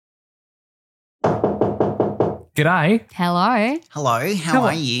G'day. Hello. Hello, how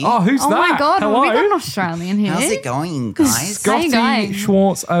are you? Oh, who's that? Oh my God, Hello. we got an Australian here. How's it going, guys? Scotty guys.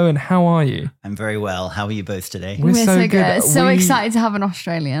 Schwartz Owen, how are you? I'm very well. How are you both today? We're so good. So We- excited to have an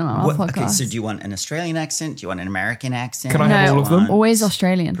Australian on our podcast. Okay, so do you want an Australian accent? Do you want an American accent? Can I have No, all of them? Always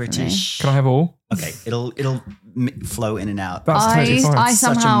Australian for me. British. Can I have all? Okay, it'll flow in and out. That's totally fine. I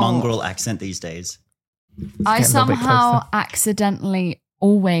Such a somehow, mongrel accent these days. I Getting a little bit somehow closer. accidentally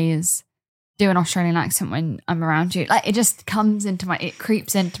always do an Australian accent when I'm around you. Like it just it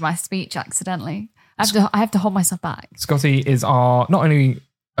creeps into my speech accidentally. I have to hold myself back. Scotty is not only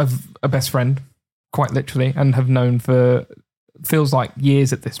a best friend, quite literally, and have known for feels like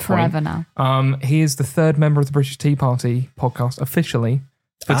years at this Forever point. now. He is the third member of the British Tea Party podcast officially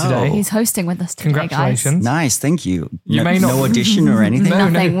for today. He's hosting with us today, Congratulations. Nice, thank you. You may not- No audition or anything?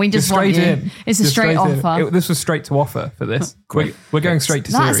 Nothing. We just you're want straight you. in. It's a You're straight in. offer. This was straight to offer for this. We're going straight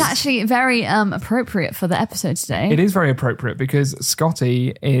to That's series. actually very appropriate for the episode today. It is very appropriate because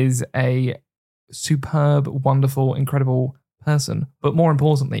Scotty is a superb, wonderful, incredible person, but more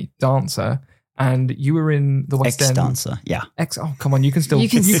importantly, dancer. And you were in the West End. Ex-dancer, yeah. Oh, come on, you can still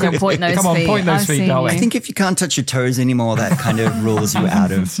point those Come on, feet. point those I've feet, seen darling. I think if you can't touch your toes anymore, that kind of rules you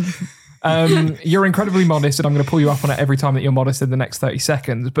out of... You're incredibly modest, and I'm going to pull you up on it every time that you're modest in the next 30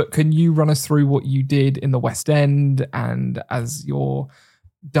 seconds. But can you run us through what you did in the West End and as your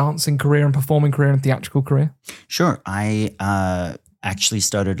dancing career and performing career and theatrical career? Sure. I actually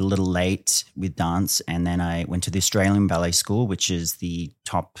started a little late with dance, and then I went to the Australian Ballet School, which is the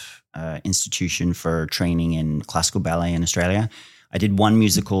top institution for training in classical ballet in Australia. I did one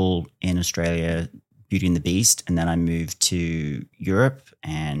musical in Australia, Beauty and the Beast, and then I moved to Europe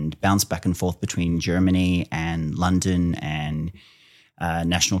and bounced back and forth between Germany and London and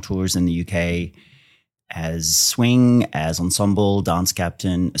national tours in the UK as swing, as ensemble, dance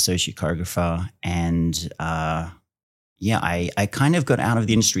captain, associate choreographer, and I kind of got out of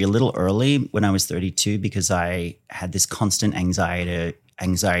the industry a little early when I was 32 because I had this constant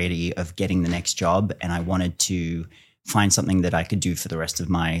anxiety of getting the next job, and I wanted to find something that I could do for the rest of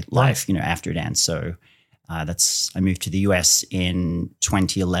my life, after dance. So I moved to the US in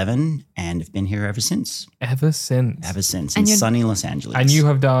 2011 and have been here ever since. Ever since In sunny Los Angeles. And you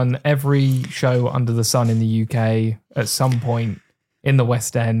have done every show under the sun in the UK at some point in the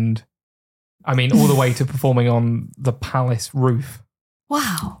West End. I mean, all the way to performing on the Palace roof.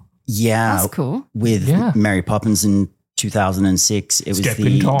 Wow. Yeah. That's cool. With Mary Poppins in 2006. It was Stepping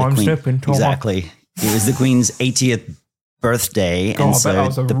the time. Exactly. It was the Queen's 80th birthday. God, and I so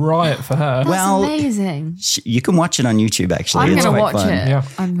bet that was a riot for her. That's amazing. You can watch it on YouTube, actually. I'm It's going to quite watch fun. it. Yeah.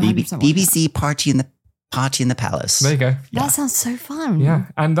 I'm 100% watching it. BBC Party in the Palace. There you go. That sounds so fun. Yeah.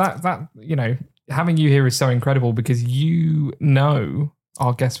 And that having you here is so incredible because you know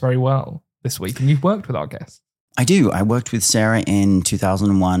our guests very well this week and you've worked with our guests. I do. I worked with Sarah in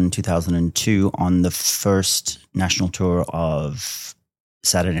 2001, 2002 on the first national tour of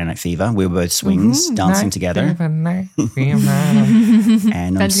Saturday Night Fever. We were both swings dancing together. And I'm Ben's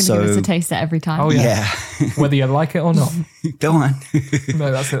going to so give us a taste every time. Oh, yeah. Whether you like it or not. Go on.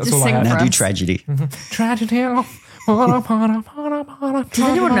 No, that's it. That's Just all I sing have. for Now do us. tragedy. Tragedy. Does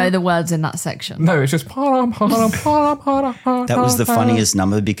anyone know the words in that section? No, it's just. That was the funniest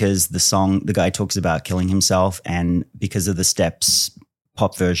number because the guy talks about killing himself, and because of the steps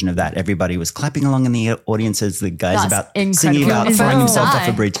pop version of that, everybody was clapping along in the audience as the guy's That's about incredible. singing about Is throwing that himself die? off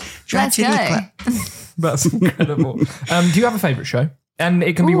a bridge. Let's Tragedy go. clap. That's incredible. Do you have a favourite show? And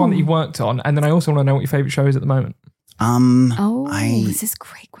it can be one that you've worked on. And then I also want to know what your favourite show is at the moment. This is a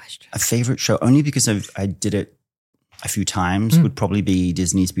great question. A favorite show, only because I did it a few times, would probably be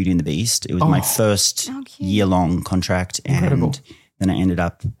Disney's Beauty and the Beast. It was my first year-long contract. Incredible. And then I ended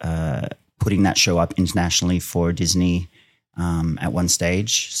up putting that show up internationally for Disney at one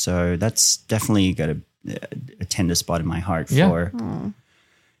stage. So that's definitely got a tender spot in my heart for,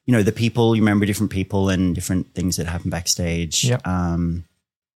 the people. You remember different people and different things that happen backstage. Yep.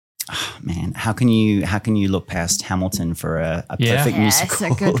 Man, how can you look past Hamilton for a perfect musical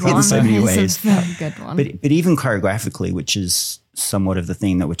It's a good one. in so many It's ways? a very good one. But even choreographically, which is somewhat of the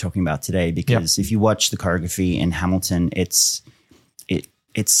theme that we're talking about today, because if you watch the choreography in Hamilton, it's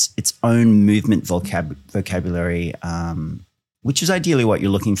its own movement vocabulary, which is ideally what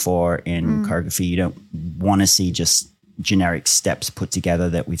you're looking for in choreography. You don't want to see just generic steps put together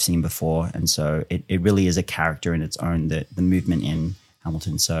that we've seen before, and so it really is a character in its own. The movement in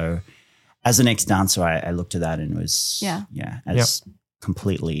Hamilton. So as an ex-dancer, I looked at that and it was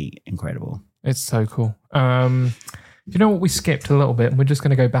completely incredible. It's so cool. You know what? We skipped a little bit and we're just going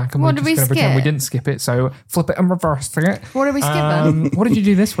to go back and What we're did just we going to pretend we skip? didn't skip it. So flip it and reverse it. What are we skipping? What did you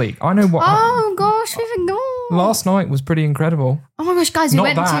do this week? I know what. Oh gosh, we forgot. Last night was pretty incredible. Oh my gosh, guys, we Not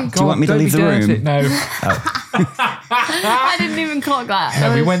went that. to... Do you want me to don't leave be the dirty. room? No. I didn't even clock that.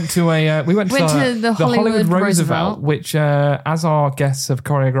 No, we went to the Hollywood Roosevelt. which, as our guests have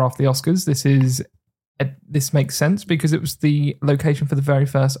choreographed the Oscars, this makes sense because it was the location for the very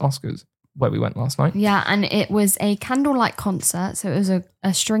first Oscars where we went last night. Yeah, and it was a candlelight concert. So it was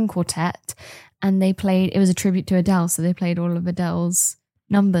a string quartet, and they played. It was a tribute to Adele, so they played all of Adele's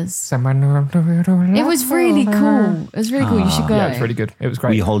numbers. It was really cool. It was really cool. You should go. Yeah, it was really good. It was Were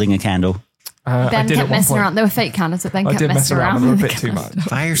great. you holding a candle? Ben kept messing around. They were fake candles, but Ben kept messing around. a with bit the too much. candles.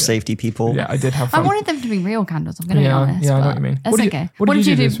 Fire safety, people. Yeah, I did have I fun. wanted them to be real candles. I'm going to be honest. Yeah, I know what but you mean. That's okay. What did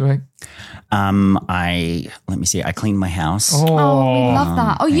you do this week? Let me see. I cleaned my house. Oh, we love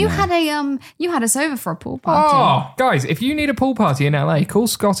that. Oh, you know. had you had us over for a pool party. Oh, guys, if you need a pool party in LA, call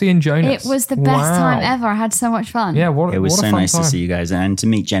Scotty and Jonas. It was the best time ever. I had so much fun. Yeah, It was what a so fun nice time. to see you guys and to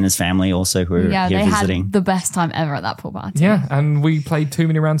meet Jenna's family also who are Yeah, here they visiting. had the best time ever at that pool party. Yeah, and we played too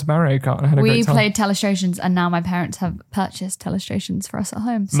many rounds of Mario Kart and had a We great time. played telestrations, and now my parents have purchased telestrations for us at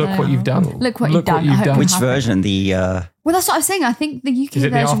home. So Look what you've done. Look what you've done. I hope you're Which happy. version? The Well, that's what I was saying. I think the UK Is it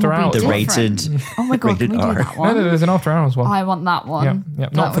the version after will hours be the one? different. rated. Oh my god, can we rated do R. that one? No, there's an after hours one. I want that one. Yeah.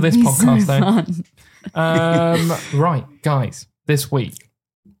 That Not for would this be podcast, so though. fun. Right, guys, this week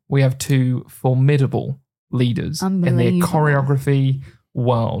we have two formidable leaders in the Unbelievable. choreography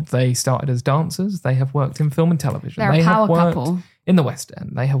world. They started as dancers. They have worked in film and television. They're they a power have worked couple. in the West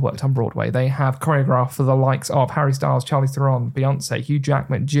End. They have worked on Broadway. They have choreographed for the likes of Harry Styles, Charlize Theron, Beyonce, Hugh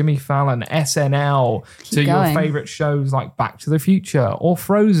Jackman, Jimmy Fallon, SNL, to your going. favourite shows like Back to the Future or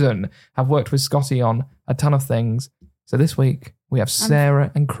Frozen. Have worked with Scotty on a ton of things. So this week we have Sarah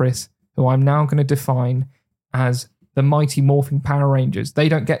and Chris, who I'm now going to define as the Mighty Morphing Power Rangers. They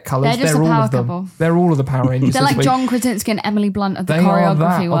don't get colours. They're just They're a all power of them. couple. They're all of the Power Rangers. They're this like week. John Krasinski and Emily Blunt of the They are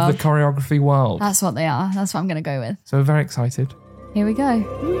that choreography world. of the choreography world. That's what they are. That's what I'm going to go with. So we're very excited. Here we go.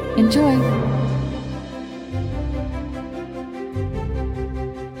 Enjoy.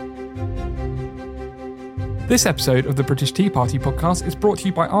 This episode of the British Tea Party podcast is brought to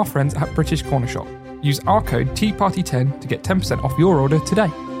you by our friends at British Corner Shop. Use our code TEAPARTY10 to get 10% off your order today.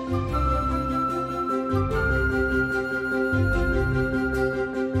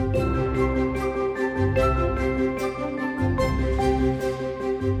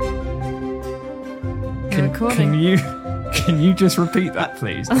 Can you just repeat that,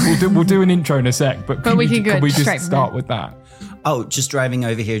 please? We'll do an intro in a sec, but we can go can we straight just from start there. with that? Oh, just driving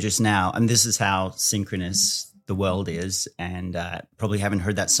over here just now, and this is how synchronous the world is. And probably haven't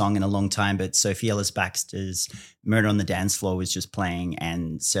heard that song in a long time, but Sophie Ellis Baxter's "Murder on the Dance Floor" was just playing,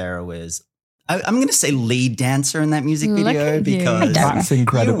 and Sarah was, I'm going to say, lead dancer in that music Look video at you. because That's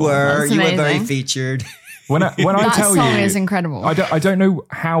incredible. you were very amazing. featured. When I That tell song you, is incredible. I don't know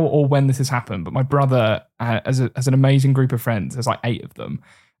how or when this has happened, but my brother has an amazing group of friends. There's like 8 of them.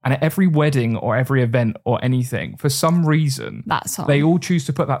 And at every wedding or every event or anything, for some reason, That song. they all choose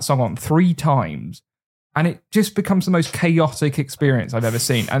to put that song on 3 times. And it just becomes the most chaotic experience I've ever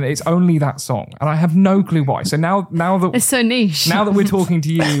seen. And it's only that song. And I have no clue why. So now It's so niche. that we're talking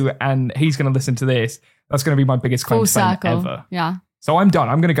to you and he's going to listen to this, that's going to be my biggest claim Full to fame circle. ever. Yeah. So I'm done.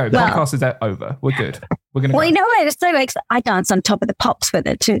 I'm going to go. The Well- podcast is over. We're good. We're going to Well, go. you know what? It's so exciting. I danced on Top of the Pops with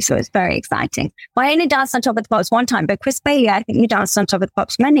it too, so it's very exciting. Well, I only danced on Top of the Pops one time, but Chris Bailey, I think you danced on Top of the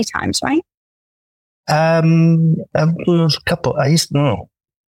Pops many times, right? A couple. I used to know.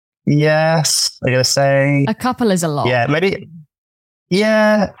 Yes, I gotta say. A couple is a lot. Yeah, maybe.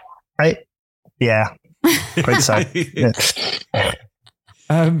 Yeah, great sight. Yeah.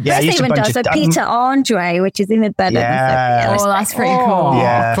 Yeah, I Chris used to even bunch does a of Peter Andre, which is even better than Yeah. Sophie Ellis. Oh, that's pretty Oh, cool.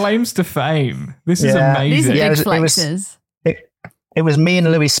 Yeah. claims to fame. This is Yeah. These are amazing. Yeah, big it was- flexes. It was me and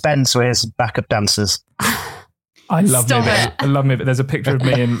Louis Spence were his backup dancers. I love Stop it. it. I love it. There's a picture of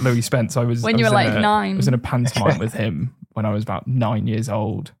me and Louis Spence. I was When I you was were in like a- 9. I was in a pantomime with him when I was about 9 years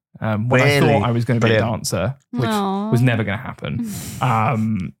old. When I Really? thought I was going to be a Brilliant. dancer, which Aw. was never going to happen.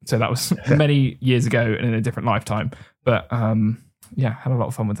 So that was many years ago and in a different lifetime. But yeah, had a lot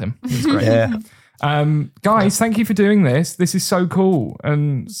of fun with him. It was great. Yeah. Guys, thank you for doing this. This is so cool.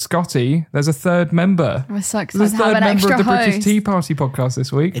 And Scotty, there's a third member. We're so excited There's to a have third an member extra of the British host. Tea Party podcast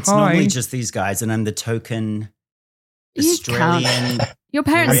this week. It's Hi. normally just these guys, and I'm the token You Australian. Your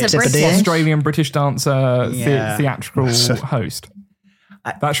parents are Serendipity. British. Australian British dancer, Yeah. theatrical host.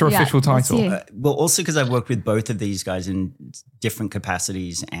 That's your Yeah, official that's title. you. Well, also because I've worked with both of these guys in different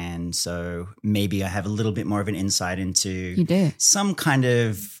capacities, and so maybe I have a little bit more of an insight into You do. some kind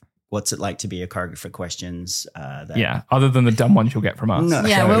of what's it like to be a choreographer questions. Other than the dumb ones you'll get from us. No.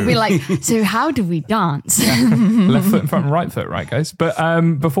 Yeah, we'll be like, so how do we dance? Left foot in front and right foot, right, guys? But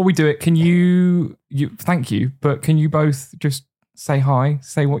before we do it, can you thank you, but can you both just say hi,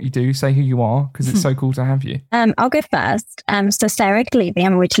 say what you do, say who you are, because it's so cool to have you. I'll go first. So Sarah Glitzy,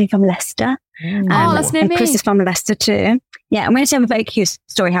 I'm originally from Leicester. That's near me. Chris is from Leicester too. Yeah, I'm going to have a very cute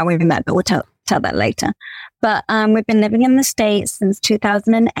story how we met, but we'll tell that later. But we've been living in the States since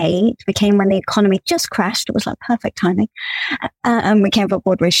 2008. We came when the economy just crashed. It was like perfect timing. We came for a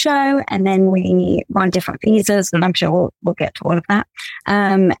Broadway show, and then we were on different visas, and I'm sure we'll get to all of that.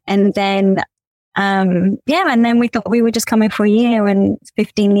 And then we thought we were just coming for a year, and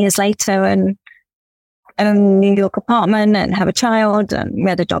 15 years later, and a New York apartment, and have a child, and we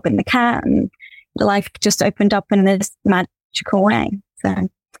had a dog and a cat, and life just opened up in this magical way. So,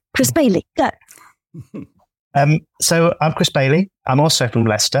 Chris Bailey, go. So I'm Chris Bailey. I'm also from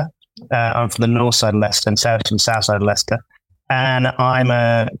Leicester. I'm from the north side of Leicester, and Sarah's from the south side of Leicester. And I'm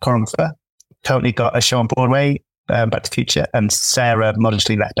a choreographer. Currently got a show on Broadway, Back to the Future, and Sarah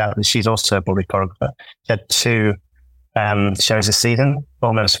modestly left out that she's also a Broadway choreographer. She had 2 shows this season,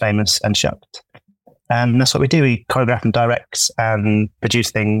 Almost Famous and Shocked. And that's what we do. We choreograph and direct and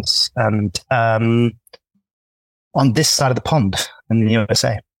produce things. And on this side of the pond in the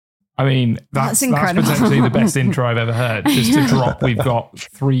USA. I mean, that's incredible. That's potentially the best intro I've ever heard. Just to drop, we've got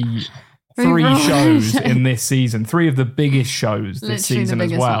three shows in this season, 3 of the biggest shows this Literally season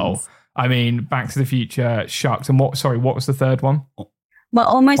as well. Ones. I mean, Back to the Future, Shucks, and what was the third one? Well,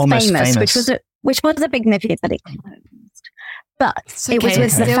 Almost famous. which was a big movie, but it closed. But it was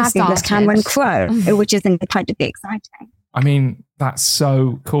with the fabulous Cameron Crowe, which is incredibly exciting. I mean, that's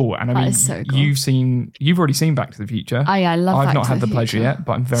so cool. And I mean, so cool. you've already seen Back to the Future. Oh yeah, I love I've Back not to had the the pleasure Future. yet,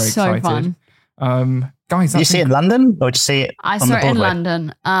 but I'm very So excited. fun. Guys, Did you see it in London, or did you see it I on saw the it in Broadway?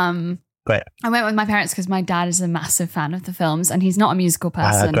 London. Great. I went with my parents because my dad is a massive fan of the films, and he's not a musical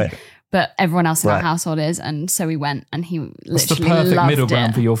person, Great. but everyone else in our Right. household is, and so we went, and he It's the literally perfect loved middle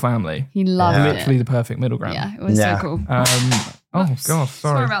ground it. for your family. He loved it. Literally the perfect middle ground. Yeah, it was so cool. Oh God,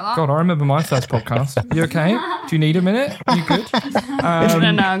 sorry. about that. God, I remember my first podcast. You okay? Do you need a minute? You good?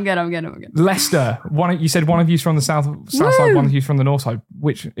 No, I'm good. Leicester. You said one of you's from the south side, one of you's from the north side.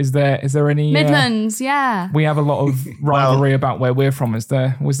 Which is there any Midlands, yeah. We have a lot of rivalry about where we're from. Was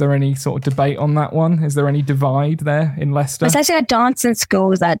there any sort of debate on that one? Is there any divide there in Leicester? It's actually our dancing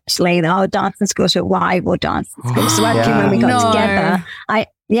schools, actually. Our dancing schools were rival dancing schools. So actually, when we got together, I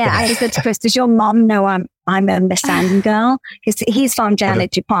said to Chris, does your mom know I'm a Miss Ann girl? He's from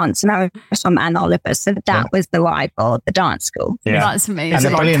Janet DuPont, and I was from Anne Oliver. So that was the rival, the dance school. Yeah. That's amazing. And the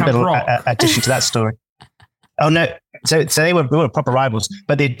like brilliant Camp little Rock? addition to that story. Oh, no. So we were proper rivals.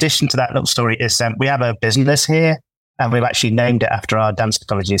 But the addition to that little story is we have a business here, and we've actually named it after our dance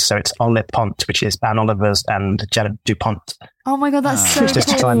colleges. So it's Olive Pont, which is Anne Oliver's and Janet DuPont. Oh my God, that's so Just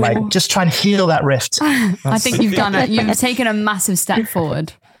cool. to try and heal that rift. I think you've done it. You've taken a massive step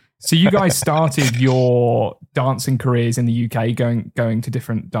forward. So you guys started your dancing careers in the UK, going to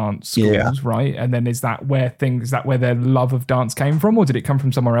different dance schools, right? And then is that where their love of dance came from, or did it come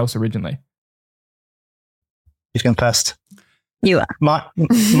from somewhere else originally? Who's going first? You are.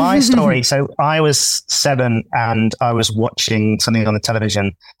 My story. So I was 7 and I was watching something on the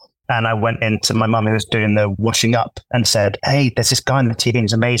television, and I went into my mum, who was doing the washing up, and said, "Hey, there's this guy on the TV, and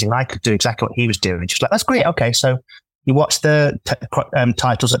he's amazing. I could do exactly what he was doing." She's like, "That's great. Okay, so you watch the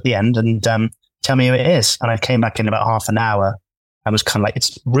titles at the end and tell me who it is." And I came back in about half an hour and was kind of like,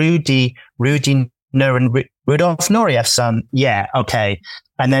 "It's Rudy Nurin Rudolph Nuriev's son." Yeah, okay.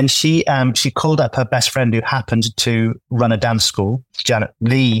 And then she called up her best friend who happened to run a dance school, Janet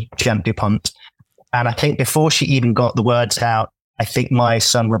DuPont. And I think before she even got the words out, I think my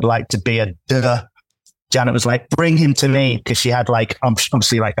son would like to be a duh. Janet was like, "Bring him to me," because she had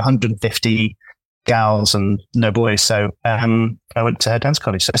obviously 150 gals and no boys. So I went to her dance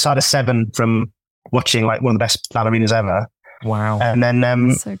college. So I started 7 from watching one of the best ballerinas ever. Wow. And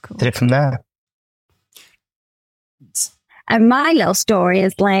then So cool. did it from there. And my little story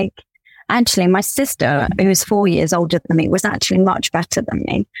is actually my sister, who was 4 years older than me, was actually much better than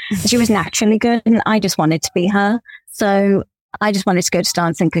me. She was naturally good, and I just wanted to be her. So I just wanted to go to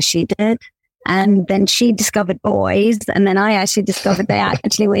dancing because she did. And then she discovered boys, and then I actually discovered they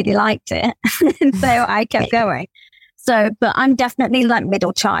actually really liked it. So I kept going. So, but I'm definitely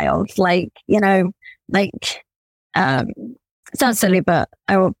middle child, sounds silly, but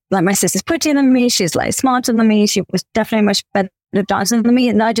my sister's prettier than me. She's smarter than me. She was definitely much better at dancing than me,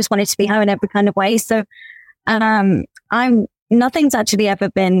 and I just wanted to be her in every kind of way. So, nothing's actually ever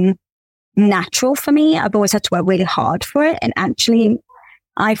been natural for me. I've always had to work really hard for it, and actually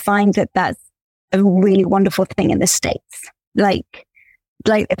I find that that's a really wonderful thing in the States. Like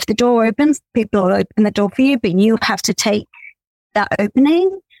if the door opens, people will open the door for you, but you have to take that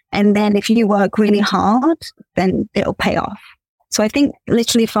opening. And then if you work really hard, then it'll pay off. So I think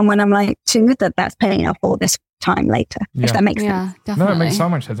literally from when I'm like 2, that's paying off all this time later, if that makes sense. Definitely. No, it makes so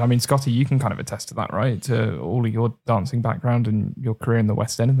much sense. I mean, Scotty, you can kind of attest to that, right? To all of your dancing background and your career in the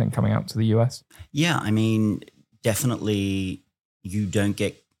West End and then coming out to the US. Yeah, I mean, definitely you don't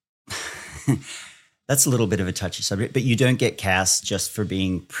get... That's a little bit of a touchy subject, but you don't get cast just for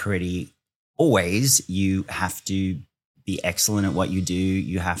being pretty always. You have to be excellent at what you do.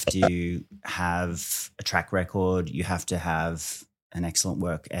 You have to have a track record. You have to have an excellent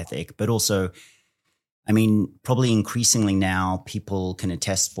work ethic, but also, I mean, probably increasingly now people can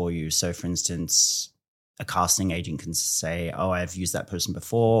attest for you. So for instance, a casting agent can say, oh, I've used that person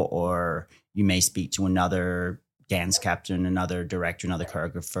before, or you may speak to another dance captain, another director, another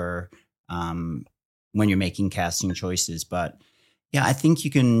choreographer when you're making casting choices. But yeah, I think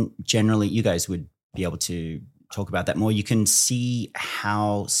you can generally, you guys would be able to talk about that more. You can see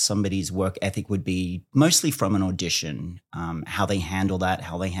how somebody's work ethic would be mostly from an audition, how they handle that,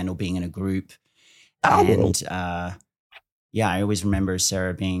 how they handle being in a group. And yeah, I always remember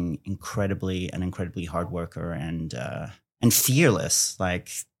Sarah being an incredibly hard worker and fearless. Like,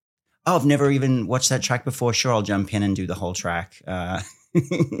 oh, I've never even watched that track before. Sure, I'll jump in and do the whole track.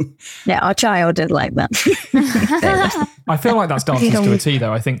 Yeah, our child did like that. I feel like that's dancers to a T,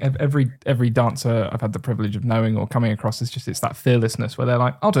 though. I think every dancer I've had the privilege of knowing or coming across it's that fearlessness where they're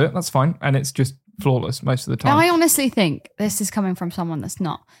like, I'll do it, that's fine. And it's just flawless most of the time. I honestly think this is coming from someone that's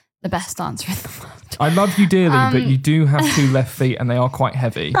not the best dancer in the world. I love you dearly, but you do have 2 left feet and they are quite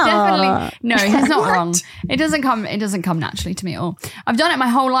heavy. Definitely. No, he's not wrong. It doesn't come naturally to me at all. I've done it my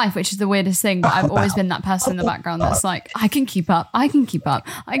whole life, which is the weirdest thing, but I've always been that person in the background that's like, I can keep up, I can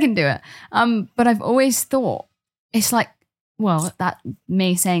do it. But I've always thought it's like, well, that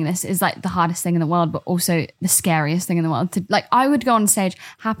me saying this is like the hardest thing in the world, but also the scariest thing in the world. I would go on stage,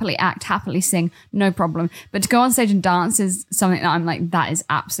 happily act, happily sing, no problem. But to go on stage and dance is something that I'm like, that is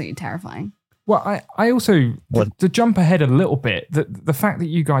absolutely terrifying. Well, I also, to jump ahead a little bit, the fact that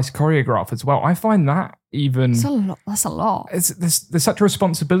you guys choreograph as well, I find that even... That's a lot. There's such a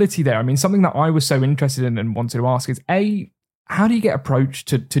responsibility there. I mean, something that I was so interested in and wanted to ask is, A, how do you get approached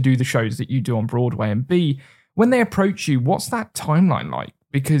to do the shows that you do on Broadway? And B, when they approach you, what's that timeline like?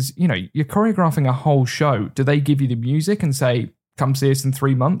 Because, you know, you're choreographing a whole show. Do they give you the music and say, come see us in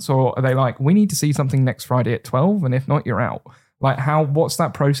 3 months? Or are they like, we need to see something next Friday at 12, and if not, you're out? Like, what's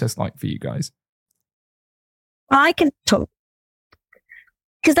that process like for you guys? I can talk.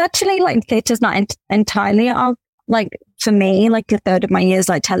 Because actually, like, theatre's not entirely for me, like a third of my year is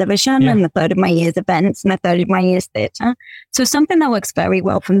like television and a third of my year is events and a third of my year is theatre. So something that works very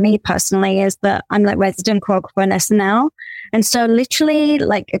well for me personally is that I'm like resident choreographer in SNL. And so literally,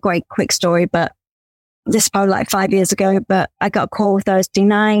 like, a great quick story, but this is probably like 5 years ago, but I got a call Thursday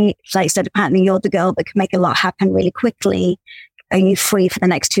night. Like, said, apparently you're the girl that can make a lot happen really quickly. Are you free for the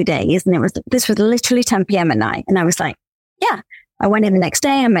next 2 days? And this was literally 10 p.m. at night. And I was like, yeah. I went in the next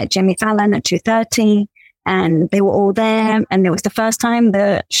day. I met Jimmy Fallon at 2:30. And they were all there. And it was the first time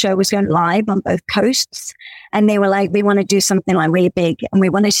the show was going live on both coasts. And they were like, we want to do something like really big. And we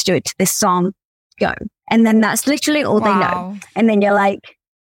wanted to do it to this song, go. And then that's literally all they know. And then you're like,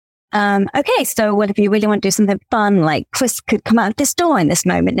 okay, so what if you really want to do something fun? Like Chris could come out of this door in this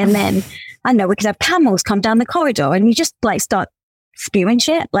moment. And then, I know, we could have camels come down the corridor. And you just like start spewing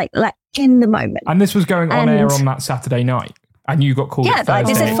shit, like in the moment. And this was going on air on that Saturday night. And you got called at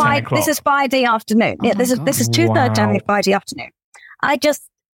Thursday at 10 o'clock. This is Friday afternoon. Yeah, this is 2:30 January, Friday afternoon.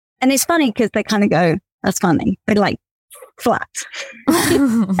 And it's funny because they kind of go, that's funny. They're like, flat.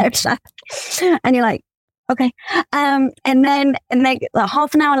 And you're like, okay. And then like,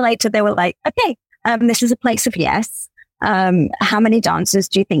 half an hour later, they were like, okay, this is a place of yes. How many dancers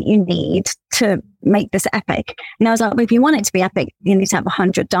do you think you need to make this epic? And I was like, well, if you want it to be epic, you need to have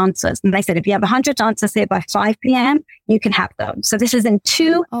 100 dancers. And they said, if you have 100 dancers here by 5 p.m., you can have them. So this is in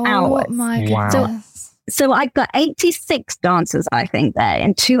 2 hours. Oh my goodness. So I got 86 dancers, I think, there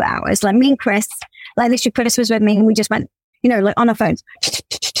in 2 hours. Like me and Chris, like literally Chris was with me and we just went, you know, like on our phones.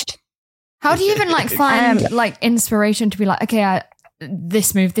 How do you even like find like inspiration to be like, okay,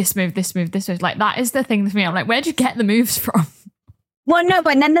 this move. Like, that is the thing for me. I'm like, where'd you get the moves from? Well, no,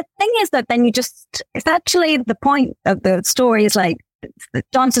 but then the thing is that then it's actually the point of the story is like, the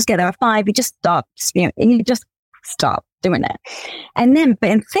dancers get there at 5, you just stop spewing, and you just stop. doing it. And then, but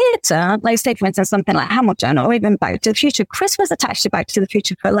in theatre, like say for instance, something like Hamilton or even Back to the Future, Chris was attached to Back to the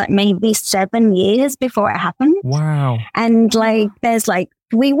Future for like maybe 7 years before it happened. Wow. And like, there's like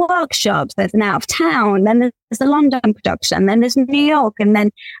 3 workshops, there's an out of town, then there's the London production, then there's New York, and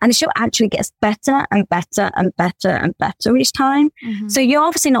the show actually gets better and better and better and better each time. Mm-hmm. So you're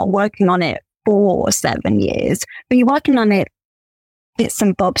obviously not working on it for 7 years, but you're working on it bits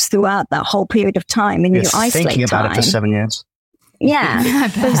and bobs throughout that whole period of time, and you isolate thinking about time. it for 7 years. Yeah.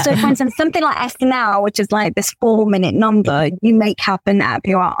 So for instance, something like SNL, which is like this 4-minute number you make happen out of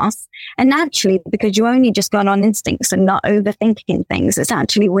your ass. And naturally, because you're only just going on instincts and not overthinking things, it's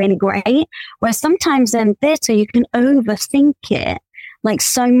actually really great. Whereas sometimes in theatre, you can overthink it like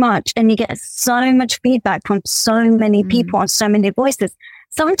so much, and you get so much feedback from so many people and so many voices.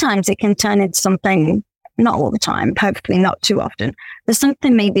 Sometimes it can turn into something, not all the time, hopefully not too often, but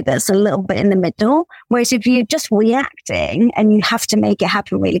something maybe that's a little bit in the middle. Whereas if you're just reacting and you have to make it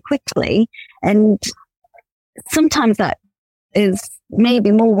happen really quickly, and sometimes that is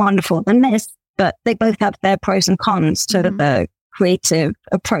maybe more wonderful than this, but they both have their pros and cons to the creative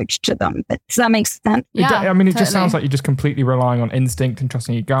approach to them. But does that make sense? Yeah, I mean, it just sounds like you're just completely relying on instinct and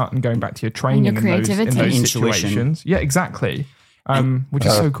trusting your gut and going back to your training and your creativity. in those Intuition. situations. Yeah, exactly. Which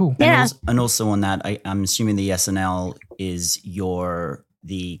is so cool. Yeah. And also on that, I'm assuming the SNL is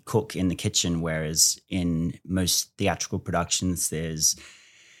the cook in the kitchen, whereas in most theatrical productions, there's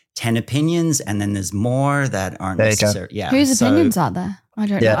 10 opinions and then there's more that aren't necessary. Yeah. Whose opinions are there? I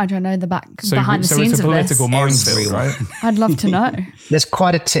don't know the behind the scenes it's a of political this. minefield, right? I'd love to know. There's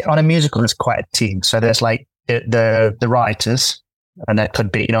quite on a musical, there's quite a team. So there's like the writers, and that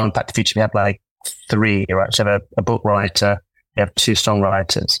could be, in Back to the Future, we have like 3, right? So we have a book writer, we have 2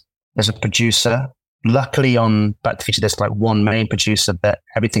 songwriters. There's a producer. Luckily on Back to the Future, there's like one main producer that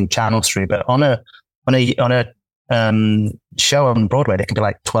everything channels through. But on a show on Broadway, there can be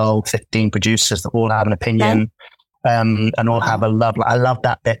like 12, 15 producers that all have an opinion, and all have a love. Like, I love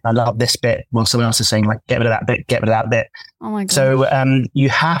that bit. I love this bit. Well, someone else is saying like, get rid of that bit, get rid of that bit. Oh my god! So you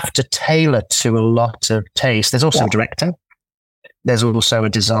have to tailor to a lot of taste. There's also a director. There's also a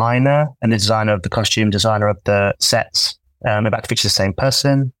designer, and the designer of the costume, designer of the sets. Back to the Future, the same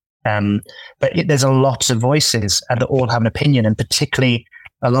person. But there's a lot of voices and they all have an opinion. And particularly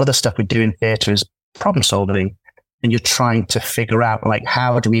a lot of the stuff we do in theatre is problem solving. And you're trying to figure out like,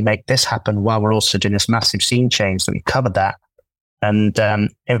 how do we make this happen while we're also doing this massive scene change? So we covered that. And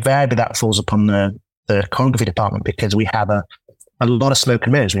invariably that falls upon the choreography department, because we have a lot of smoke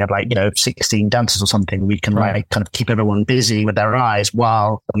and mirrors. We have 16 dancers or something. We can kind of keep everyone busy with their eyes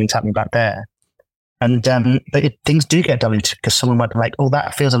while something's happening back there. And but things do get diluted, because someone might be like, oh,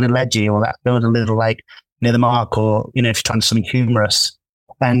 that feels a little edgy, or that feels a little like near the mark, or, if you're trying to do something humorous,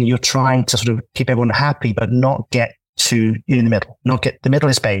 and you're trying to sort of keep everyone happy, but not get to in the middle. The middle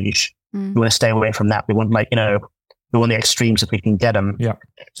is beige. We want to stay away from that. We want we want the extremes if we can get them. Yeah.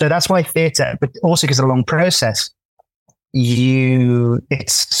 So that's why theatre, but also because it's a long process,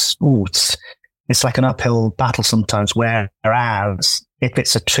 it's like an uphill battle sometimes, whereas if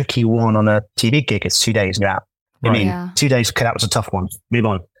it's a tricky one on a TV gig, it's 2 days and you're out. Right. 2 days, okay, that was a tough one. Move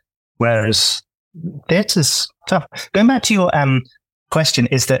on. Whereas theatre's tough. Going back to your question,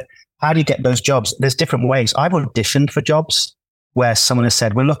 is that how do you get those jobs? There's different ways. I've auditioned for jobs where someone has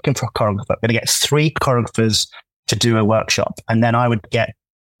said, we're looking for a choreographer. We're going to get 3 choreographers to do a workshop. And then I would get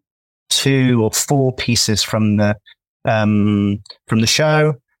 2 or 4 pieces from the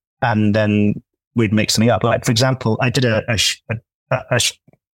show, and then we'd make something up. Like, for example, I did a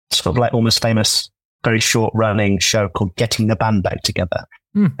sort of like almost famous, very short running show called Getting the Band Back Together.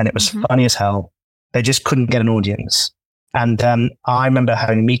 And it was funny as hell. They just couldn't get an audience. And I remember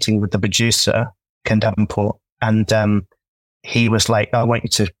having a meeting with the producer, Ken Davenport, and he was like, I want you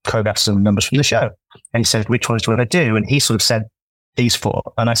to choreograph some numbers from the show. And he said, which ones do you want to do? And he sort of said, these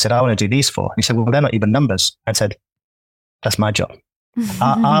 4. And I said, I want to do these 4. And he said, well, they're not even numbers. I said, that's my job.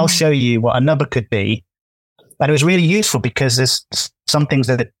 I'll show you what a number could be. And it was really useful, because there's some things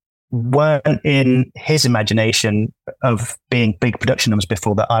that weren't in his imagination of being big production numbers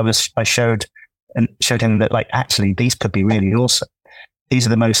before, that I showed him that, like, actually these could be really awesome. These are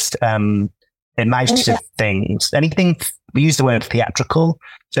the most imaginative things. Anything, we use the word theatrical.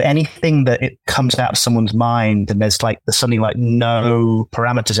 So anything that it comes out of someone's mind and there's suddenly no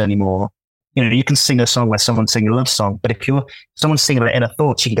parameters anymore. You can sing a song where someone's singing a love song, but if someone's singing their inner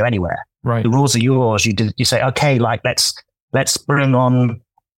thoughts, you can go anywhere. Right. The rules are yours. You say, okay, let's bring on,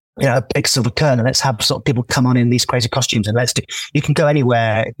 a big silver curtain, and let's have sort of people come on in these crazy costumes, and you can go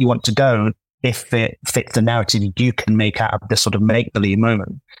anywhere you want to go if it fits the narrative you can make out of this sort of make-believe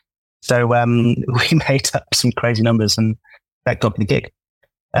moment. So we made up some crazy numbers and that got me the gig.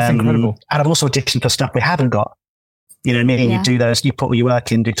 That's incredible. And I've also auditioned for stuff we haven't got. You know what I mean? Yeah. You do those, you put all your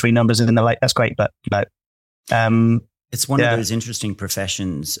work in, do 3 numbers, and then they're like, that's great, but no. It's one of those interesting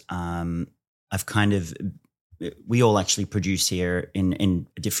professions. We all actually produce here in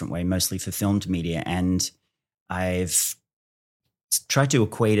a different way, mostly for filmed media. And I've tried to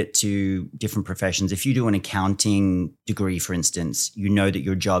equate it to different professions. If you do an accounting degree, for instance, you know that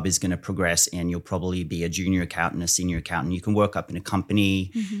your job is going to progress and you'll probably be a junior accountant, a senior accountant. You can work up in a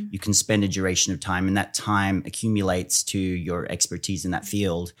company, you can spend a duration of time, and that time accumulates to your expertise in that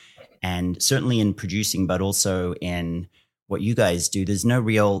field. And certainly in producing, but also in what you guys do, there's no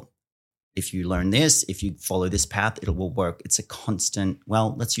real, if you learn this, if you follow this path, it will work. It's a constant,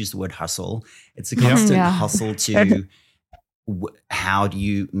 well, let's use the word hustle. It's a constant hustle to how do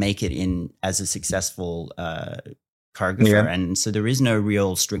you make it in as a successful choreographer. And so there is no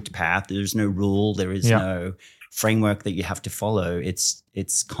real strict path. There's no rule. There is no framework that you have to follow.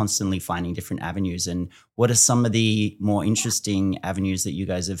 It's constantly finding different avenues. And what are some of the more interesting avenues that you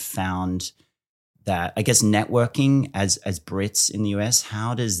guys have found that, I guess, networking as Brits in the US,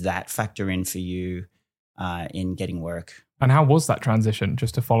 how does that factor in for you in getting work? And how was that transition,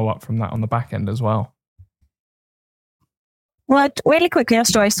 just to follow up from that on the back end as well? Well, really quickly, our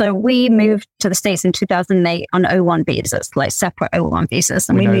story. So we moved to the States in 2008 on O1 visas, like separate O1 visas.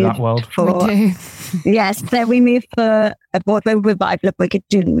 And we know moved that world. Yes, then we moved for a Broadway revival of Wicked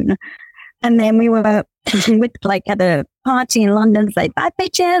June. And then we were with at a party in London, like, bad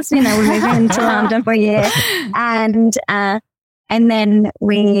bitches, we're moving into London for a year. And then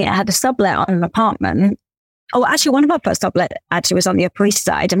we had a sublet on an apartment. Oh, actually, one of our first sublet actually was on the Upper East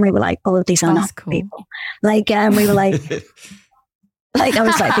Side, and we were like, "Oh, these are not cool. People." We were like, I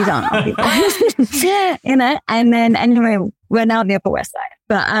was like, "These aren't our people," And then anyway, we're now on the Upper West Side.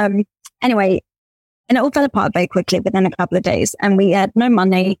 But anyway, and it all fell apart very quickly within a couple of days, and we had no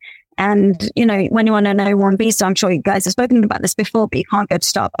money. And when you're on an O1 visa, I'm sure you guys have spoken about this before, but you can't go to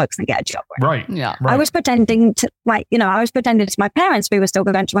Starbucks and get a job. Right. Yeah. Right. I was pretending to my parents we were still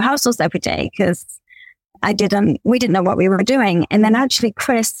going to rehearsals every day because we didn't know what we were doing. And then actually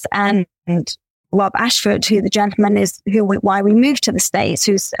Chris and Rob Ashford, who the gentleman is, why we moved to the States,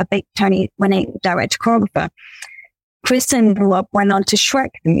 who's a big Tony-winning director choreographer. Chris and Rob went on to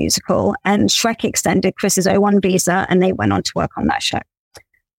Shrek the musical, and Shrek extended Chris's O1 visa, and they went on to work on that show.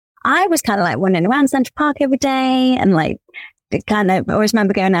 I was kind of like running around Central Park every day, and I always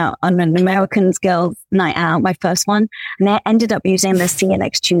remember going out on an Americans Girls Night Out, my first one, and they ended up using the see you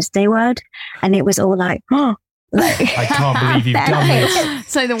next Tuesday word, and it was all like, oh, I can't believe you've done this.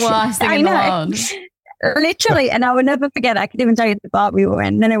 So the worst thing in the world. Literally, and I will never forget, I could even tell you the bar we were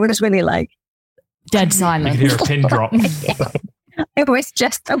in, and it was really like dead silent. You could hear a pin drop. It was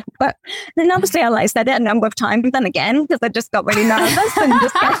just, but then obviously I said it a number of times, and then again, because I just got really nervous and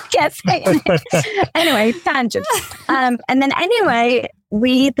just kept saying it. Anyway, tangent. And then anyway,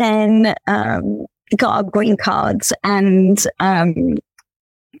 we then got our green cards, and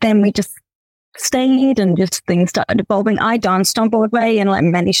then we just stayed, and just things started evolving. I danced on Broadway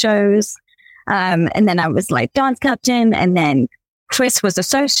in many shows. And then I was dance captain, and then Chris was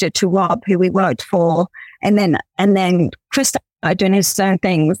associate to Rob, who we worked for. And then Chris started doing his own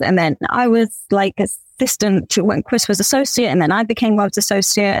things. And then I was assistant to when Chris was associate, and then I became Rob's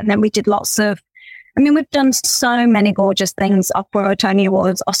associate. And then we did we've done so many gorgeous things: opera, Tony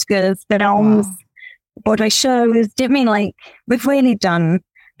Awards, Oscars, films, Broadway shows. We've really done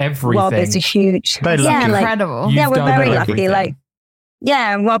everything. Rob is a huge, incredible. We're very lucky.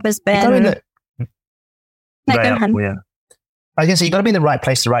 Rob has been. I was going to say, you've got to be in the right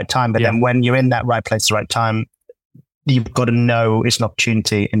place at the right time. But then when you're in that right place at the right time, you've got to know it's an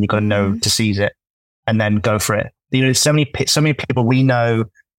opportunity, and you've got to know to seize it and then go for it. There's so many people we know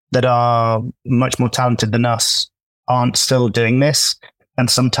that are much more talented than us aren't still doing this. And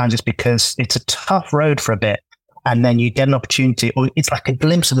sometimes it's because it's a tough road for a bit. And then you get an opportunity, or it's like a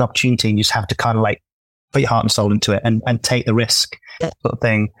glimpse of an opportunity, and you just have to kind of put your heart and soul into it and take the risk sort of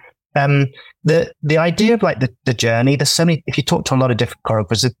thing. The idea of the journey, there's so many, if you talk to a lot of different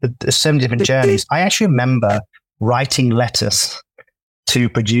choreographers, there's so many different journeys. I actually remember writing letters to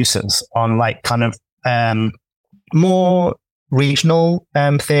producers on more regional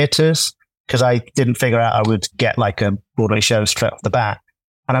theaters, because I didn't figure out I would get a Broadway show straight off the bat.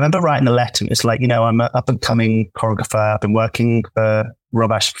 And I remember writing the letter, and it's I'm an up and coming choreographer. I've been working for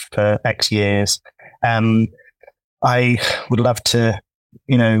Rob Ash for X years. I would love to,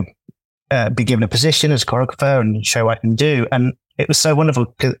 be given a position as choreographer and show what I can do. And it was so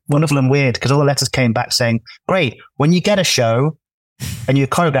wonderful and weird, because all the letters came back saying, great, when you get a show, and you're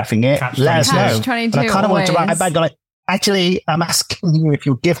choreographing it, let us know. And I kind of wanted to write back, like, actually, I'm asking you if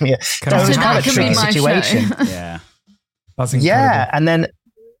you'll give me a. That was kind of a tricky situation. Yeah. That's incredible. Yeah. And then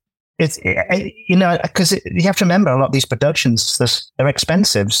it's, because you have to remember a lot of these productions, they're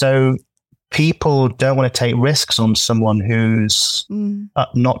expensive. So people don't want to take risks on someone who's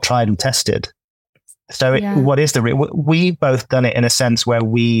not tried and tested. So what is we've both done it in a sense where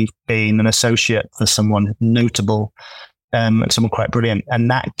we've been an associate for someone notable and someone quite brilliant. And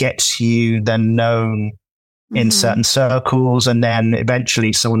that gets you then known in certain circles. And then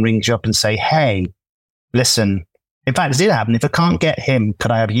eventually someone rings you up and say, hey, listen, in fact, it did happen. If I can't get him,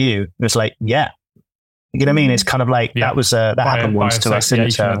 could I have you? It's like, yeah. You know what I mean? It's kind of like that happened once to us.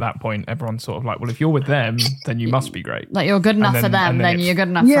 At that point, everyone's sort of like, well, if you're with them, then you must be great. Like you're good enough for them, then you're good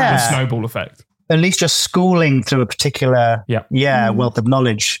enough for The us. snowball effect. At least just schooling through a particular wealth of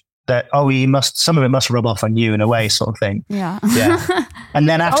knowledge that, some of it must rub off on you in a way, sort of thing. Yeah. And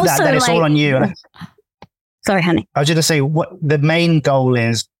then after that, then it's all on you. Sorry, honey. I was just going to say, what the main goal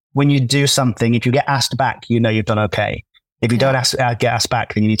is when you do something, if you get asked back, you've done okay. If you don't get asked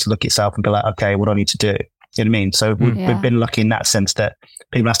back, then you need to look at yourself and be like, okay, what do I need to do? You know what I mean? So we've been lucky in that sense that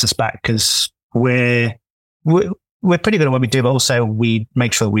people asked us back because we're pretty good at what we do, but also we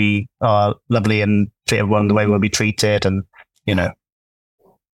make sure we are lovely and treat everyone the way we'll be treated, and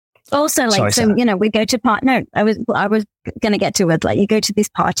Also, we go to I was going to get to it. Like, you go to these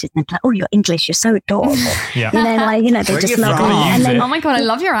parties and it's like, oh, your English, you're so adorable. Yeah. And then, they just love it. And then, oh my God, I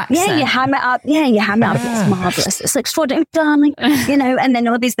love your accent. Yeah, you ham it up. Yeah, you ham it up. It's marvelous. It's extraordinary, darling. And then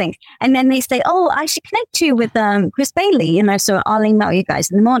all these things. And then they say, oh, I should connect you with Chris Bailey. So I'll email you guys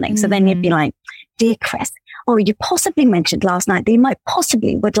in the morning. So then you'd be like, dear Chris, you possibly mentioned last night that you might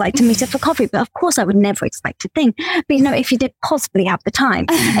possibly would like to meet up for coffee, but of course I would never expect a thing. But if you did possibly have the time,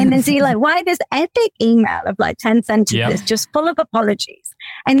 and then see why this epic email of 10 sentences just full of apologies.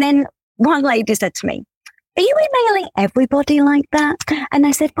 And then one lady said to me, are you emailing everybody like that? And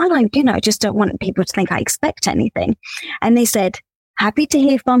I said, well, I just don't want people to think I expect anything. And they said, happy to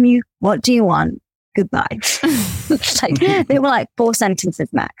hear from you. What do you want? Goodbye. They were 4 sentences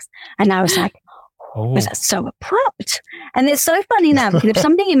max. And I was like, was that so abrupt? And it's so funny now because if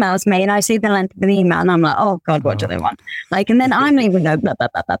somebody emails me and I see the length of the email and I'm like, oh God, what do they want? And then I'm even go blah, blah,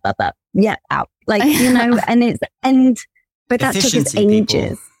 blah, blah, blah, blah. Yeah, out. But that took us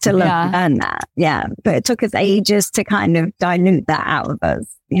ages to learn that. Yeah. But it took us ages to kind of dilute that out of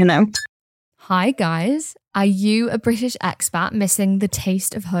us, Hi guys. Are you a British expat missing the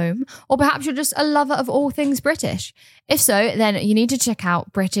taste of home? Or perhaps you're just a lover of all things British? If so, then you need to check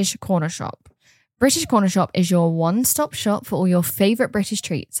out British Corner Shop. British Corner Shop is your one-stop shop for all your favourite British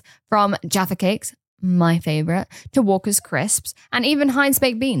treats, from Jaffa cakes, my favourite, to Walker's crisps, and even Heinz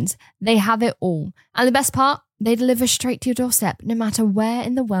baked beans. They have it all. And the best part, they deliver straight to your doorstep, no matter where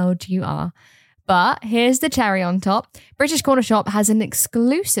in the world you are. But here's the cherry on top. British Corner Shop has an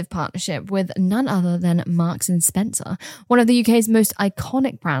exclusive partnership with none other than Marks & Spencer, one of the UK's most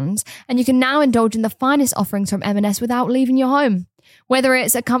iconic brands, and you can now indulge in the finest offerings from M&S without leaving your home. Whether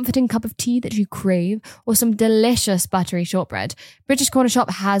it's a comforting cup of tea that you crave or some delicious buttery shortbread, British Corner Shop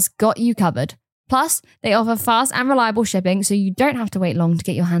has got you covered. Plus, they offer fast and reliable shipping, so you don't have to wait long to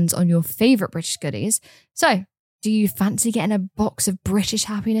get your hands on your favourite British goodies. So, do you fancy getting a box of British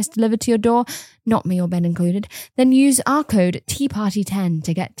happiness delivered to your door? Not me or Ben included. Then use our code TEAPARTY10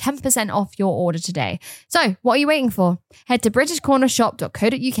 to get 10% off your order today. So, what are you waiting for? Head to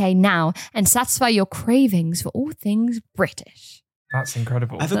britishcornershop.co.uk now and satisfy your cravings for all things British. That's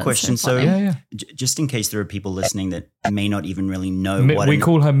incredible. I have a question. So, just in case there are people listening that may not even really know we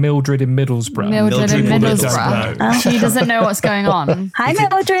call her Mildred in Middlesbrough. Mildred in Middlesbrough. She doesn't know what's going on. Hi,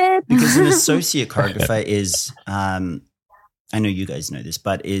 Mildred. Because an associate choreographer is, I know you guys know this,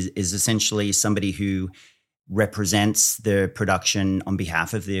 but is essentially somebody who represents the production on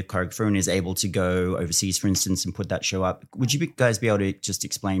behalf of the choreographer and is able to go overseas, for instance, and put that show up. Would you guys be able to just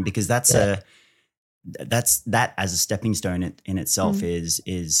explain? Because that's that as a stepping stone in itself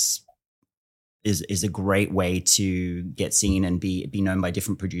is a great way to get seen and be known by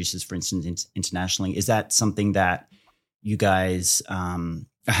different producers, for instance, internationally. Is that something that you guys,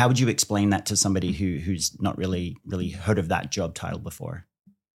 how would you explain that to somebody who's not really heard of that job title before?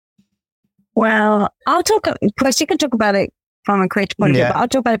 Well, Chris, you can talk about it from a creative point of view, but I'll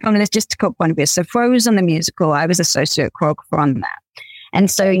talk about it from a logistical point of view. So Frozen the musical, I was associate choreographer on that. And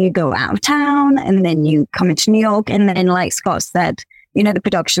so you go out of town and then you come into New York. And then, like Scott said, the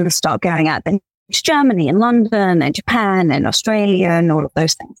productions start going out then to Germany and London and Japan and Australia and all of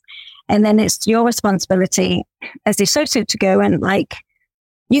those things. And then it's your responsibility as the associate to go and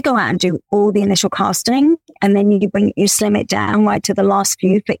you go out and do all the initial casting and then you slim it down right to the last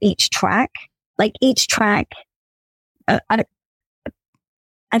few for each track. Like each track, I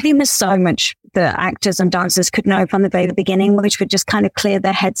think there's so much that actors and dancers could know from the very beginning, which would just kind of clear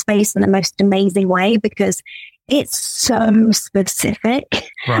their headspace in the most amazing way, because it's so specific.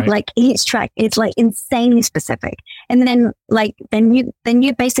 Right. Like each track is like insanely specific. And then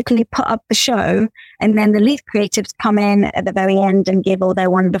you basically put up the show, and then the lead creatives come in at the very end and give all their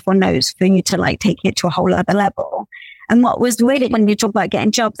wonderful notes for you to like take it to a whole other level. And what was really, when you talk about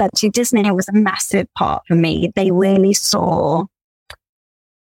getting jobs, actually Disney was a massive part for me. They really saw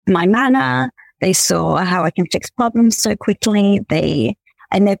my manner. They saw how I can fix problems so quickly.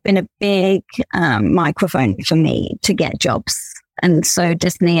 And they've been a big microphone for me to get jobs. And so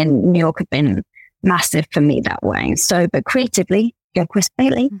Disney and New York have been massive for me that way. So, but creatively, go Chris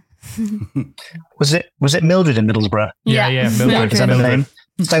Bailey. Was it Mildred in Middlesbrough? Yeah. Mildred. Is that her name?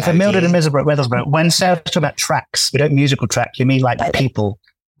 So for Mildred and Middlesbrough, when Sarah's talking about tracks, we don't musical track, you mean like people.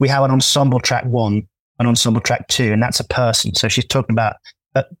 We have an ensemble track 1, an ensemble track 2, and that's a person. So she's talking about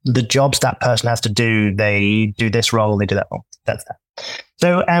the jobs that person has to do. They do this role, they do that role. That's that.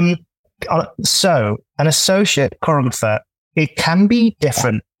 So an associate choreographer, it can be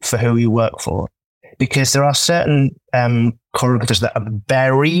different for who you work for, because there are certain choreographers that are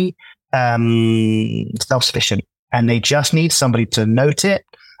very self-sufficient, and they just need somebody to note it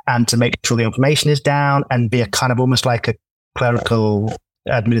and to make sure the information is down and be a kind of almost like a clerical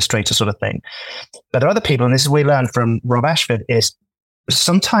administrator sort of thing. But there are other people, and this is what we learned from Rob Ashford, is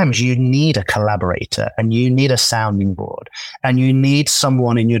sometimes you need a collaborator, and you need a sounding board, and you need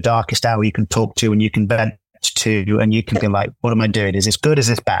someone in your darkest hour you can talk to and you can vent to, and you can be like, what am I doing? Is this good? Is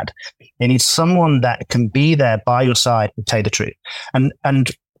this bad? You need someone that can be there by your side and tell you the truth.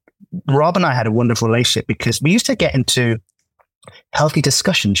 And Rob and I had a wonderful relationship, because we used to get into healthy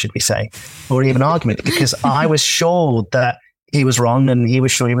discussion, should we say, or even argument, because I was sure that he was wrong and he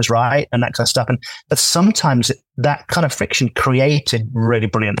was sure he was right and that kind of stuff. But sometimes that kind of friction created really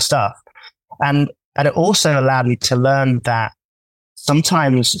brilliant stuff. And it also allowed me to learn that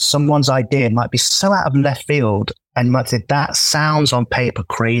sometimes someone's idea might be so out of left field, and you might say, that sounds on paper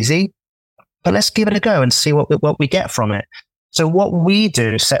crazy, but let's give it a go and see what we get from it. So what we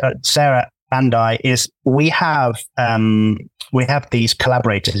do, Sarah and I, is we have these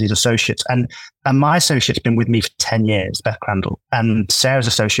collaborators, these associates, and my associate's been with me for 10 years, Beth Crandall, and Sarah's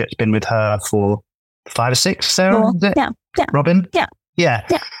associate's been with her for 5 or 6. Sarah, yeah. Robin, yeah.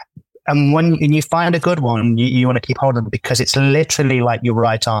 And when you find a good one, you want to keep hold of them, because it's literally like your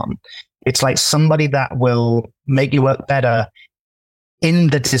right arm. It's like somebody that will make you work better in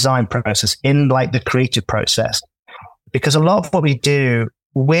the design process, in like the creative process. Because a lot of what we do,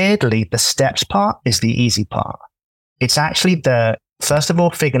 weirdly, the steps part is the easy part. It's actually first of all,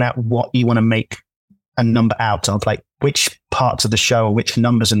 figuring out what you want to make a number out of, like which parts of the show or which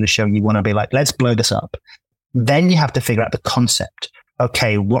numbers in the show you want to be like, let's blow this up. Then you have to figure out the concept.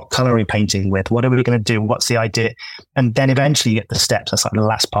 Okay, what color are we painting with? What are we going to do? What's the idea? And then eventually you get the steps. That's like the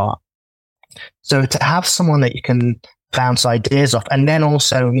last part. So to have someone that you can bounce ideas off, and then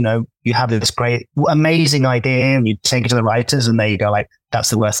also, you have this great, amazing idea, and you take it to the writers, and they go like, that's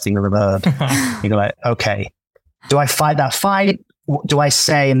the worst thing I've ever heard. You go like, okay, do I fight that fight? Do I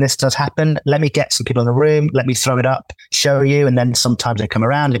say, and this does happen, let me get some people in the room, let me throw it up, show you, and then sometimes they come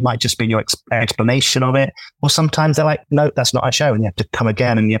around, it might just be your explanation of it, or sometimes they're like, no, that's not our show, and you have to come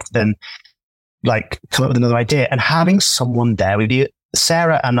again, and you have to then like come up with another idea. And having someone there with you,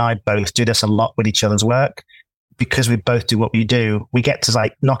 Sarah and I both do this a lot with each other's work, because we both do what we do. We get to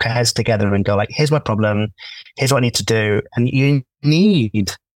like knock our heads together and go like, here's my problem, here's what I need to do. And you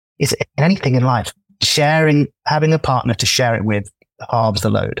need, is anything in life, having a partner to share it with halves the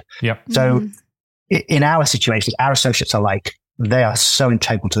load. Yeah. So in our situations, our associates are like, they are so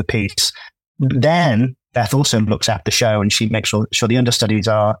integral to the piece. Then Beth also looks after the show, and she makes sure the understudies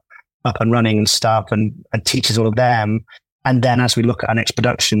are up and running and stuff, and teaches all of them. And then as we look at our next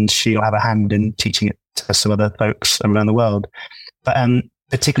productions, she'll have a hand in teaching it to some other folks around the world. But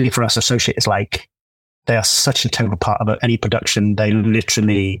particularly for us, associates, like, they are such an integral part of any production. They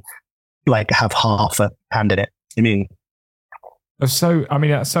literally like have half a hand in it. That's so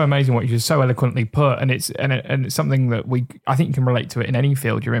amazing what you just so eloquently put, and it's something that I think you can relate to it in any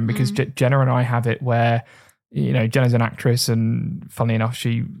field you're in, because Jenna and I have it where, Jenna's an actress, and funnily enough,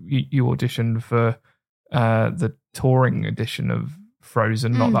 you auditioned for the touring edition of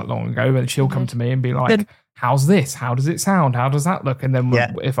Frozen not that long ago, and she'll come to me and be like, how's this? How does it sound? How does that look? And then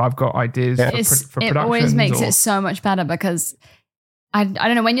if I've got ideas for productions, it always makes it so much better, because I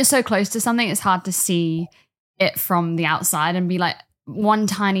don't know, when you're so close to something, it's hard to see it from the outside and be like, one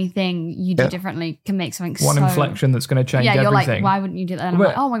tiny thing you do differently can make something one inflection that's going to change everything. You're like, why wouldn't you do that? And I'm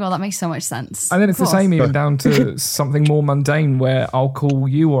like, oh my God, that makes so much sense. And then it's the same even down to something more mundane where I'll call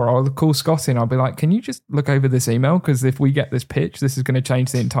you or I'll call Scotty and I'll be like, can you just look over this email? Because if we get this pitch, this is going to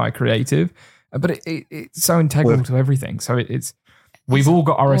change the entire creative. But it's so integral to everything. So we've all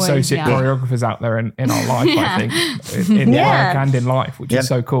got our associate choreographers out there in our life, I think, in work and in life, which is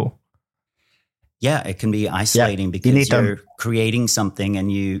so cool. Yeah, it can be isolating because you're creating something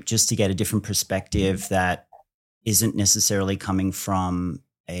and you just to get a different perspective that isn't necessarily coming from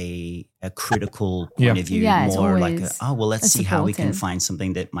a critical point of view, more like, let's see how we can find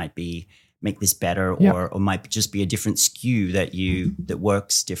something that might make this better or might just be a different skew that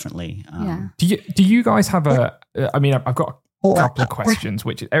works differently. Do you guys have I've got a couple of questions,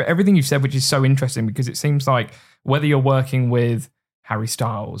 which everything you've said, which is so interesting because it seems like whether you're working with Harry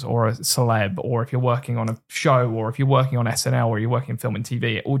Styles or a celeb, or if you're working on a show, or if you're working on SNL, or you're working in film and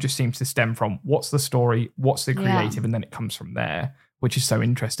TV, it all just seems to stem from what's the story, what's the creative, and then it comes from there, which is so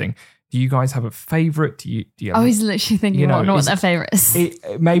interesting. Do you guys have a favorite? Do you I was literally thinking, what their favorite is.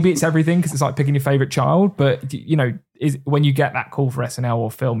 Maybe it's everything because it's like picking your favorite child, but is when you get that call for SNL or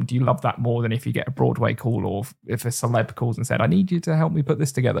film, do you love that more than if you get a Broadway call or if a celeb calls and said, I need you to help me put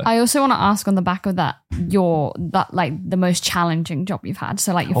this together? I also want to ask on the back of that, the most challenging job you've had.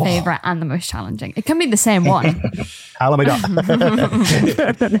 So like your favorite and the most challenging. It can be the same one. How long we got?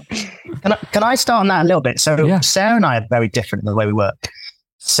 Can I start on that a little bit? So Sarah and I are very different in the way we work.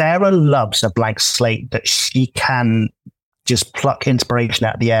 Sarah loves a blank slate that she can just pluck inspiration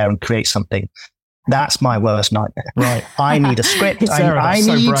out of the air and create something. That's my worst nightmare. Right. I need a script. Sarah, I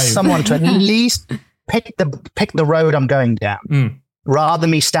need someone to at least pick the road I'm going down, rather than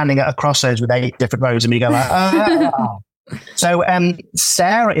me standing at a crossroads with 8 different roads and me going like, So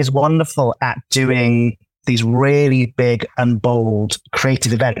Sarah is wonderful at doing these really big and bold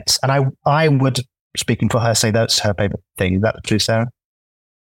creative events. And I would, speaking for her, say that's her favorite thing. Is that true, Sarah?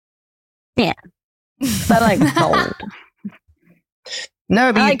 Yeah. But like bold.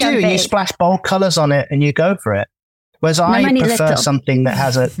 No, but you do. You splash bold colors on it and you go for it. Whereas I prefer something that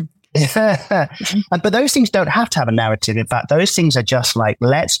has a... But those things don't have to have a narrative. In fact, those things are just like,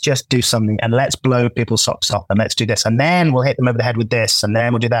 let's just do something and let's blow people's socks off and let's do this. And then we'll hit them over the head with this and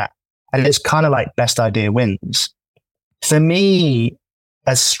then we'll do that. And it's kind of like best idea wins. For me,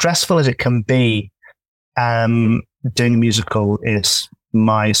 as stressful as it can be, doing a musical is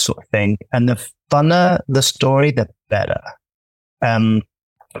my sort of thing. And the funner the story, the better.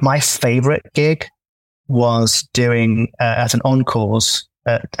 My favorite gig was doing as an encores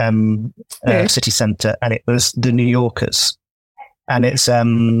at City Centre, and it was the New Yorkers, and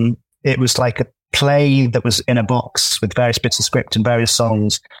it was like a play that was in a box with various bits of script and various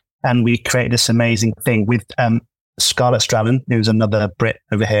songs, and we created this amazing thing with Scarlett Stradlin, who's another Brit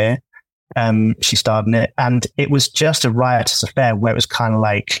over here. She starred in it, and it was just a riotous affair where it was kind of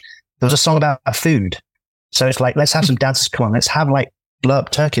like there was a song about food. So it's like, let's have some dancers come on. Let's have like blow up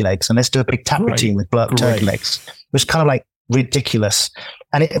turkey legs and let's do a big tap routine with blow up turkey legs. It was kind of like ridiculous.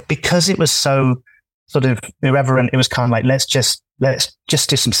 And because it was so sort of irreverent, it was kind of like, let's just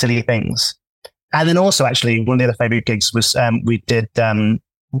do some silly things. And then also actually one of the other favorite gigs was, we did,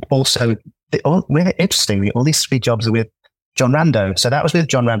 interestingly, all these 3 jobs are with John Rando. So that was with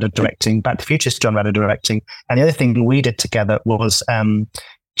John Rando directing, Back to the Future's John Rando directing. And the other thing we did together was,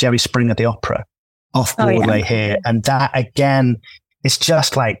 Jerry Springer, the opera. Off Broadway here. And that again, it's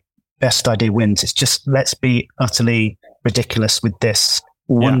just like best idea wins. It's just, let's be utterly ridiculous with this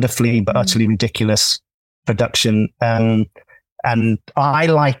wonderfully, but utterly ridiculous production. And I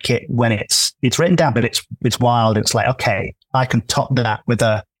like it when it's written down, but it's wild. It's like, okay, I can top that with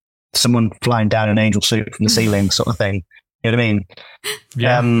someone flying down an angel suit from the ceiling sort of thing. You know what I mean?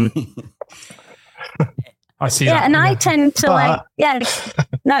 Yeah. I see that. Yeah, and I tend to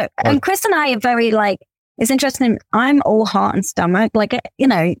and Chris and I are very like, it's interesting. I'm all heart and stomach. Like,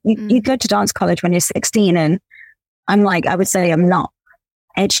 you go to dance college when you're 16 and I'm like, I would say I'm not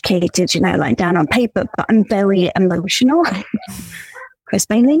educated, like down on paper, but I'm very emotional. Chris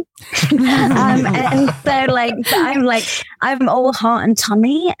Bailey. And so I'm all heart and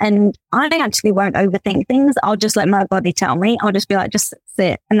tummy, and I actually won't overthink things. I'll just let my body tell me. I'll just be like, just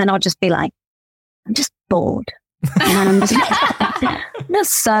sit. And then I'll just be like, I'm just bored. And I'm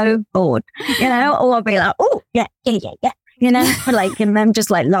just so bored, or I'll be like, oh, yeah. And I'm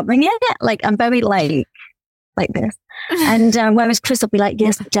just like loving it. Like, I'm very like like this. And whereas Chris will be like,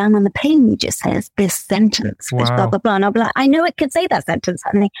 yes, down on the page it says this sentence, this blah, blah, blah. And I'll be like, I know it could say that sentence,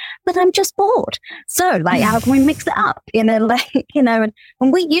 honey, but I'm just bored. So like, how can we mix it up? And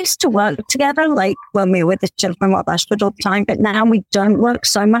when we used to work together, like when we were with the children at Ashford all the time, but now we don't work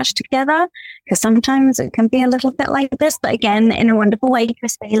so much together because sometimes it can be a little bit like this, but again, in a wonderful way,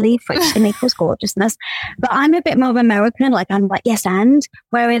 Chris Bailey, friction equals gorgeousness. But I'm a bit more of American, like I'm like, yes, and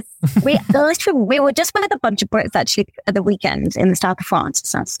whereas we were just with a bunch of Brits actually at the weekend in the south of France.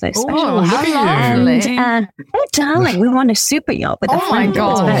 Sounds so special. Oh, look at you. And, oh, darling, we won a super yacht with a friend. It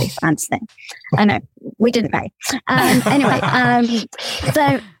was very fancy. I know, we didn't pay.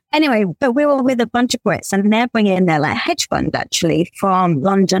 Anyway, but we were with a bunch of Brits and they're bringing their like hedge fund actually from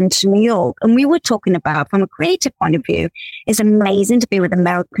London to New York. And we were talking about from a creative point of view, it's amazing to be with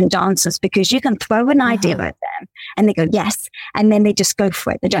American dancers because you can throw an idea at them and they go, yes. And then they just go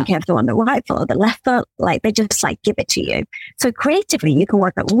for it. They don't care if they're on the right foot or the left foot. Like they just like give it to you. So creatively, you can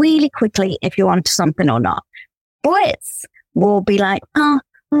work out really quickly if you're onto something or not. Brits will be like,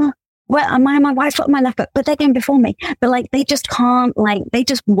 well, am I on my right foot or my left foot? But they're going before me. But like, they just can't, like, they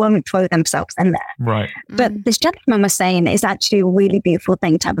just won't throw themselves in there. Right. But this gentleman was saying it's actually a really beautiful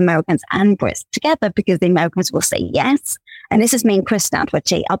thing to have Americans and Brits together because the Americans will say yes. And this is me and Chris now,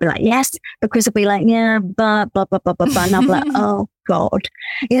 Twitchy. I'll be like, yes. But Chris will be like, yeah, but, blah, blah, blah, blah, blah. And I'll be like, oh, God.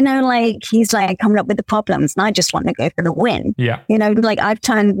 Like, he's like coming up with the problems and I just want to go for the win. Yeah. Like I've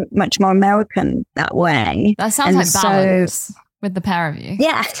turned much more American that way. That sounds like balance. With the pair of you.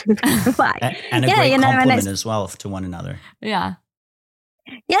 Yeah. Right. And a great compliment as well to one another. Yeah.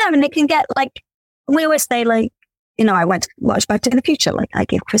 Yeah. I mean, it can get like, we always say like, I went to watch Back to the Future. Like I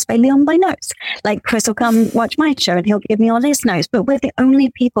give Chris Bailey on my notes. Like Chris will come watch my show and he'll give me all his notes. But we're the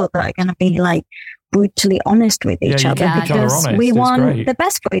only people that are going to be like brutally honest with each other because we want the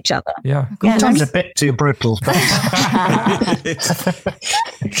best for each other. Yeah. Sometimes a bit too brutal. But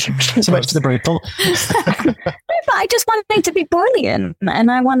so much to the brutal. But I just want it to be brilliant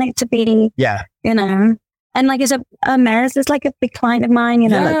and I want it to be, and like as a Maris is like a big client of mine,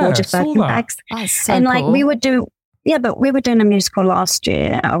 like gorgeous bags. So and cool. like we would do, but we were doing a musical last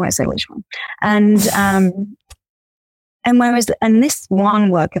year. I won't say which one. And this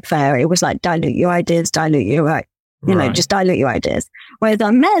one work affair, it was like dilute your ideas, dilute your right. Just dilute your ideas. Whereas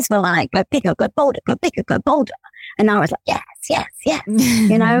the Mares were like, go bigger, go bolder, go bigger, go bolder. And I was like, yes.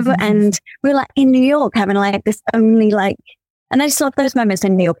 And we were like in New York having like this only like, and I just love those moments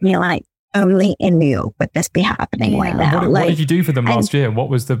in New York and you're like, only in New York would this be happening right now. What did you do for them last year? What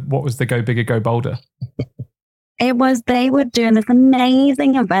was the go bigger, go bolder? They were doing this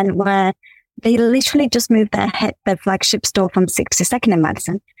amazing event where they literally just moved their flagship store from 62nd in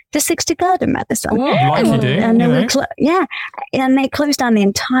Madison to 63rd in Madison. Oh, like you do. And and they closed down the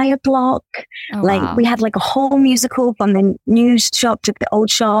entire block. We had like a whole musical from the new shop to the old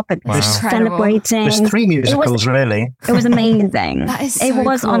shop and celebrating. There's 3 musicals, really. It was amazing. That is so it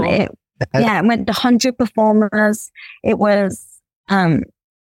was cool. on it. Yeah, it went to 100 performers. It was,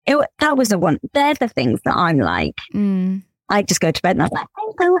 that was the one. They're the things that I'm like, I just go to bed and I'm like,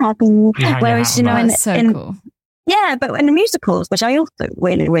 I'm so happy. Whereas, cool. Yeah, but in the musicals, which I also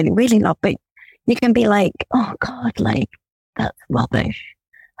really, really, really love, but you can be like, oh God, like, that's rubbish.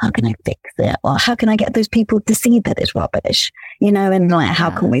 How can I fix it? Or how can I get those people to see that it's rubbish? And like, how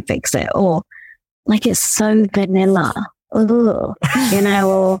can we fix it? Or like, it's so vanilla. Or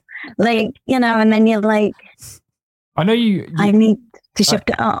like, and then you're like, I know I need to shift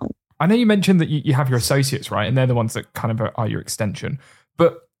it up. I know you mentioned that you have your associates, right? And they're the ones that kind of are your extension.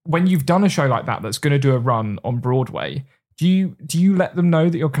 But when you've done a show like that that's going to do a run on Broadway, do you let them know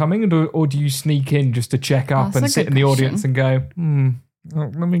that you're coming, or do you sneak in just to check up and sit in the audience and go,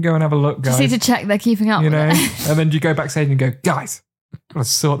 let me go and have a look, guys? Just need to check they're keeping up. And then do you go backstage and go, guys, I've got to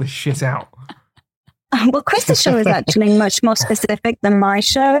sort this shit out? Well, Chris's show is actually much more specific than my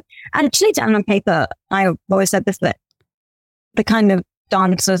show. Actually, down on paper, I always said this, that the kind of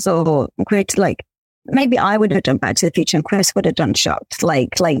dancers or creators, like maybe I would have done Back to the Future and Chris would have done Shocked, like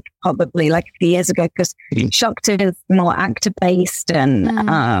probably like a few years ago, because Shocked is more actor based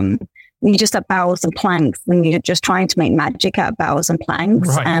and you just have barrels and planks and you're just trying to make magic out of barrels and planks.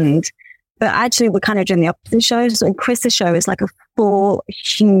 Right. But actually, we're kind of doing the opposite shows. And Chris's show is like a full,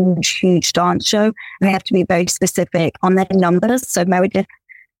 huge dance show. And they have to be very specific on their numbers. So Mildred,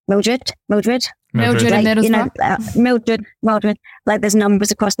 like there's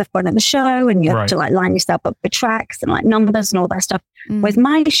numbers across the front of the show and you have to like line yourself up for tracks and like numbers and all that stuff. Whereas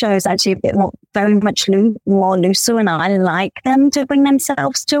my show is actually a bit more, very much more looser, and I like them to bring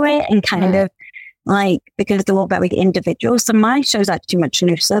themselves to it and kind of like, because they're all very individual. So my show's actually much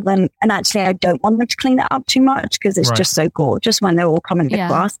looser than, and actually I don't want them to clean it up too much because it's just so gorgeous when they're all coming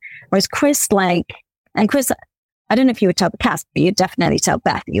across. Whereas Chris, and Chris, I don't know if you would tell the cast, but you'd definitely tell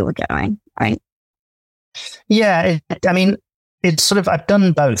Beth that you were going, right? Yeah. It's sort of, I've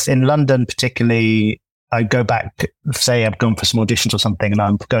done both. In London, particularly, I go back, say I've gone for some auditions or something and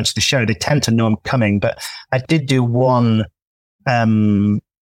I'm going to the show. They tend to know I'm coming, but I did do one time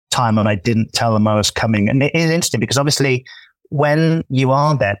when I didn't tell them I was coming. And it is interesting because obviously when you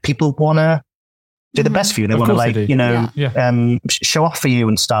are there, people want to do the best for you. They want to show off for you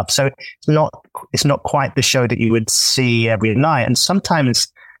and stuff. So it's not quite the show that you would see every night. And sometimes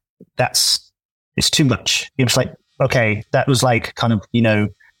it's too much. It's like, okay, that was like kind of,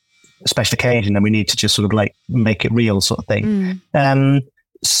 a special occasion and we need to just sort of like make it real sort of thing.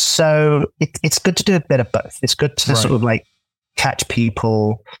 So it's good to do a bit of both. It's good to sort of like catch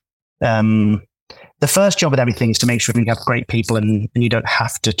people. The first job with everything is to make sure you have great people and you don't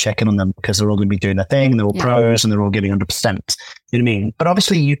have to check in on them because they're all going to be doing their thing. They're all pros and they're all giving 100%. You know what I mean? But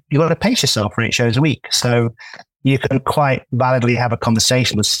obviously you got to pace yourself for 8 shows a week. So you can quite validly have a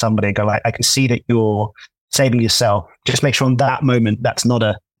conversation with somebody and go like, I can see that you're saving yourself. Just make sure on that moment, that's not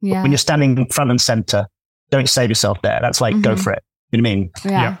when you're standing front and center, don't save yourself there. That's like, go for it. You know what I mean?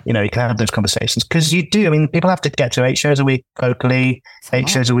 Yeah. You can have those conversations because you do. I mean, people have to get to 8 shows a week vocally, 8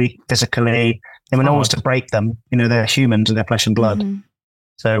 shows a week physically. And we're not always to break them. They're humans and they're flesh and blood.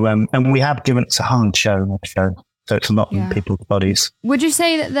 So, and we have given it's a hard show. So it's a lot in people's bodies. Would you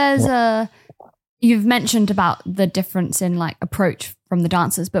say that there's you've mentioned about the difference in like approach from the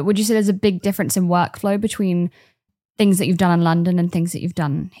dancers, but would you say there's a big difference in workflow between things that you've done in London and things that you've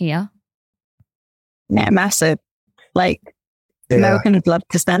done here? Yeah, massive. Like Americans love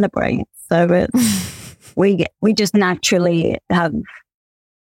to celebrate. So we just naturally have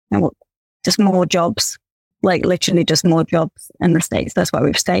just more jobs, like literally just more jobs in the States. That's why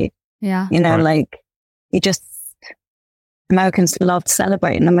we've stayed. Yeah. Like Americans love to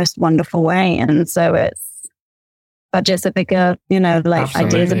celebrate in the most wonderful way. And so budgets are bigger, like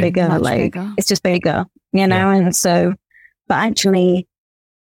ideas are bigger, bigger. It's just bigger, and so, but actually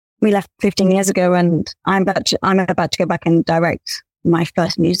we left 15 years ago and I'm about to go back and direct my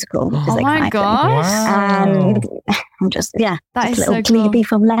first musical. Oh my gosh. Wow. And I'm just, that is little so cool. Plebe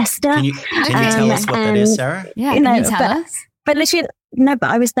from Leicester. Can you tell us what that is, Sarah? Yeah, can you tell us? But literally, no, but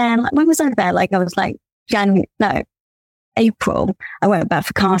I was there, when was I there? Like I was like April, I went back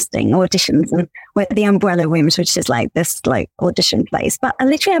for casting auditions and went to the Umbrella Rooms, which is like this like audition place. But I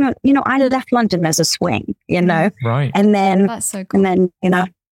literally, I left London as a swing, right? And then that's so cool. And then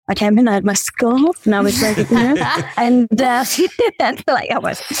I came in, I had my scarf, and I was ready, and like I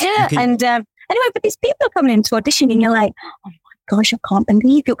was, and anyway, but these people are coming in to audition, and you're like, oh my gosh, I can't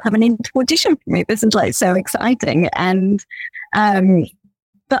believe you're coming in to audition for me. This is like so exciting, and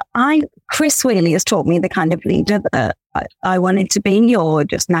but Chris really has taught me the kind of leader that I wanted to be, or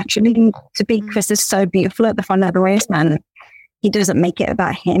just naturally to be. Chris is so beautiful at the front of the race, man. He doesn't make it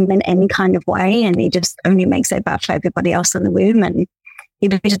about him in any kind of way, and he just only makes it about everybody else in the room. And he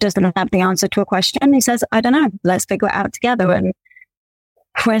just doesn't have the answer to a question. He says, I don't know, let's figure it out together. And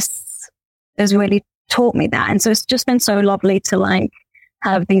Chris has really taught me that. And so it's just been so lovely to like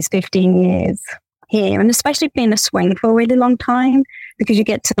have these 15 years here, and especially being a swing for a really long time, because you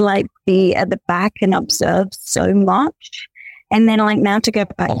get to like be at the back and observe so much. And then like now to go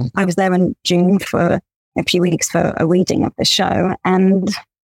back, I was there in June for a few weeks for a reading of the show. And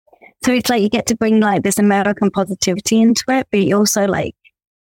so it's like you get to bring like this American positivity into it, but you also like,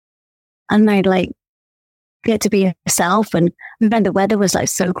 I don't know, like get to be yourself. And then the weather was like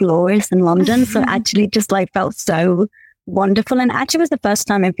so glorious in London. So it actually just like felt so wonderful. And actually was the first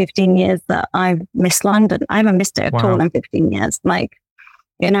time in 15 years that I've missed London. I haven't missed it at all in 15 years. Like,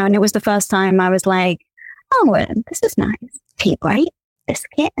 and it was the first time I was like, oh, this is nice. Tea break,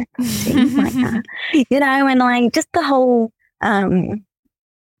 biscuit, tea, like that. And like just the whole,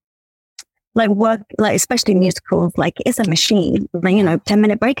 like work, like especially musicals, like it's a machine.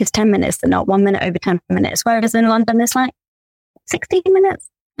 10-minute break is 10 minutes and not 1 minute over 10 minutes. Whereas in London, it's like 16 minutes,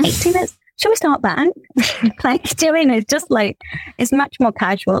 18 minutes. Shall we start that? Like doing it's just like, it's much more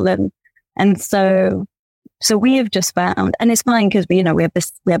casual. And so we have just found, and it's fine because we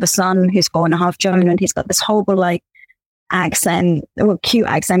have a son who's 4.5 German, and he's got this horrible like accent, well, cute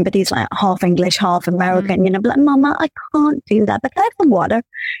accent, but he's like half English, half American, but like, Mama, I can't do that, but can I have some water?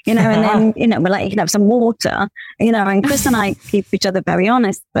 And then, we're like, you can have some water, and Chris and I keep each other very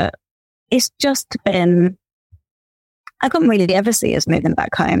honest, but it's just been, I couldn't really ever see us moving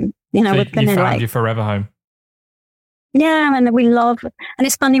back home. So we've been you found your forever home. Yeah, and we love, and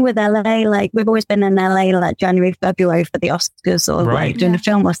it's funny with LA, like we've always been in LA like January, February for the Oscars or like doing a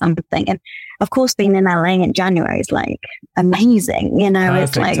film or something. And of course, being in LA in January is like amazing, you know, Perfect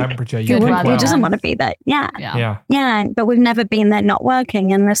it's like, temperature. who doesn't want to be there? Yeah. But we've never been there not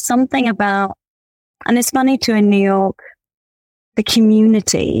working. And there's something about, and it's funny too in New York, the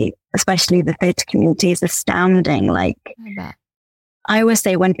community, especially the theatre community, is astounding. Like, I always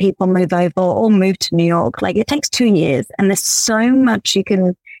say when people move over or move to New York, like it takes 2 years and there's so much you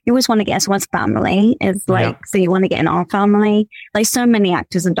always want to get in someone's family. It's like, so you want to get in our family. Like so many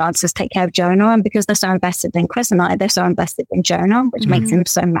actors and dancers take care of Jonah, and because they're so invested in Chris and I, they're so invested in Jonah, which makes him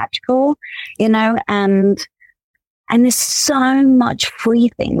so magical, you know, and there's so much free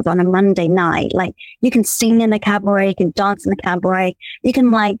things on a Monday night. Like you can sing in a cabaret, you can dance in a cabaret, you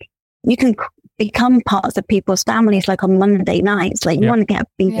can become parts of people's families, like on Monday nights. Like you want to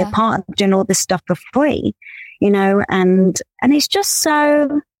be a part of doing all this stuff for free, you know, and it's just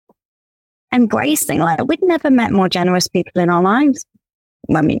so embracing. Like we'd never met more generous people in our lives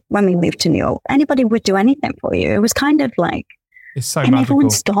when we moved to New York. Anybody would do anything for you. It was kind of like, it's so and magical. everyone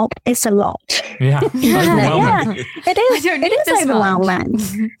stopped. It's a lot. Yeah, it is. It is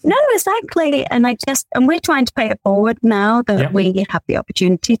overwhelming. No, exactly. And we're trying to pay it forward now that we have the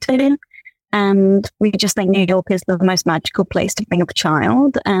opportunity to. And we just think New York is the most magical place to bring up a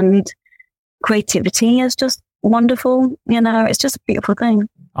child, and creativity is just wonderful. You know, it's just a beautiful thing.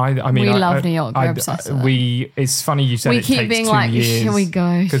 I mean, we love New York. We're obsessed with it. It's funny you said we it keep takes being 2 like, years. here we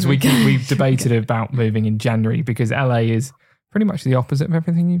go. Because we've debated about moving in January because LA is pretty much the opposite of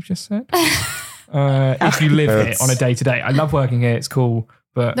everything you've just said. If you live here on a day to day, I love working here. It's cool.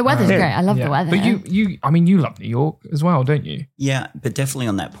 But the weather's great. I love the weather. But you love New York as well, don't you? Yeah, but definitely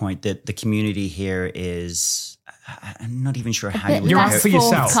on that point that the community here is, I'm not even sure how you would. You're out for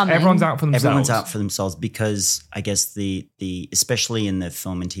yourself. Everyone's out for themselves. Everyone's out for themselves because I guess the especially in the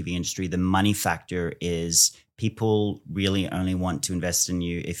film and TV industry, the money factor is people really only want to invest in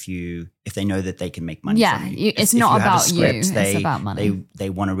you if they know that they can make money from you. It's not about you. It's about money. They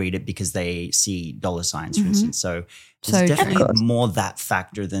want to read it because they see dollar signs, for instance. So there's definitely more that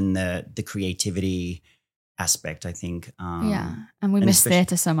factor than the creativity aspect, I think. And we miss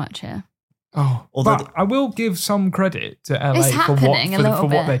theatre so much here. Oh, but I will give some credit to LA for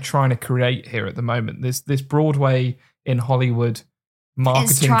what they're trying to create here at the moment. This Broadway in Hollywood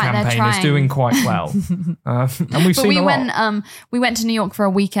marketing campaign is doing quite well, and we've seen a lot. We went to New York for a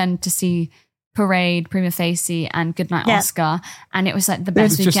weekend to see Parade, Prima Facie, and Goodnight Oscar, and it was like the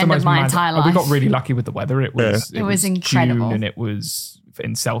best weekend of my entire life. We got really lucky with the weather. It was incredible, June and it was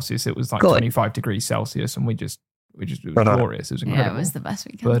in Celsius. It was like 25 degrees Celsius, and it was glorious. It was incredible. Yeah, it was the best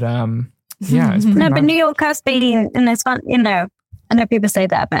weekend. But yeah, it's pretty nice. But New York has been, and it's fun. You know, I know people say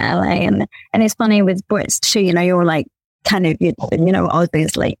that about LA, and it's funny with Brits too. You know, you're like kind of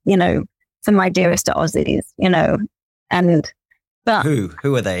Aussies, like some of my dearest are Aussies, but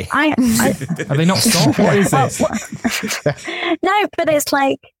who are they? Are they not Scott? What is this? No, but it's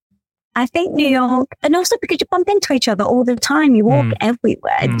like I think New York, and also because you bump into each other all the time, you walk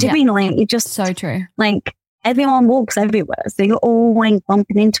everywhere. Do you mean like you just so true? Like everyone walks everywhere, so you're always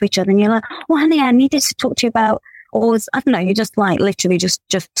bumping into each other, and you're like, "Oh, honey, I needed to talk to you about." Or I don't know, you just like literally just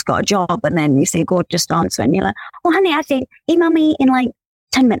got a job, and then you see a gorgeous dancer, and you're like, "Oh, honey, I think email me in like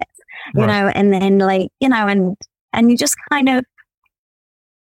 10 minutes," you know, and then like and you just kind of.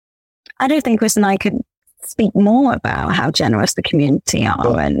 I don't think Chris and I could speak more about how generous the community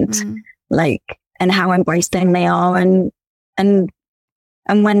are, and and how embracing they are, and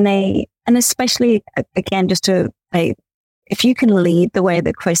when they, and especially again, just to like, if you can lead the way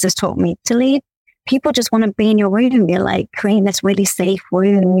that Chris has taught me to lead, people just want to be in your room. You're like creating this really safe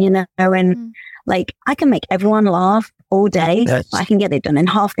room, and like I can make everyone laugh all day. I can get it done in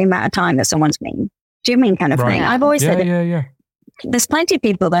half the amount of time that someone's mean. Do you mean kind of thing? I've always said it. There's plenty of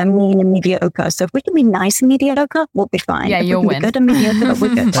people that are mean and mediocre. So if we can be nice and mediocre, we'll be fine. Yeah, you'll win. Good and mediocre,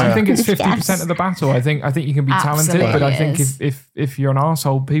 we're good. I think it's 50% of the battle. I think you can be talented, but I think if you're an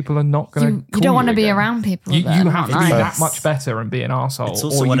arsehole, people are not going to. You don't want to be around people. You have to be that much better and be an arsehole,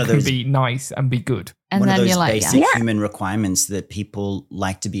 or you can be nice and be good. And one then of those you're like, basic human requirements that people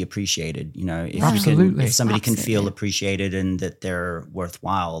like to be appreciated. If somebody can feel appreciated and that they're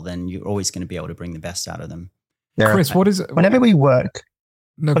worthwhile, then you're always going to be able to bring the best out of them. Yeah. Chris, what is it? Whenever we work,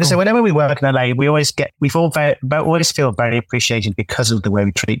 whenever we work in LA, we always feel very appreciated because of the way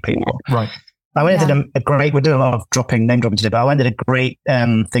we treat people. Right. I went and did a great. We're doing a lot of name dropping today, but I went and did a great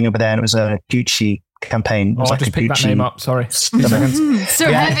thing over there, and it was a Gucci campaign. I just picked that name up. Sorry. So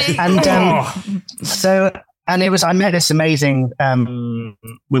heavy. And so And I met this amazing,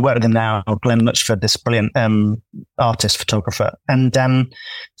 we work with him now, Glenn Luchford, this brilliant artist, photographer. And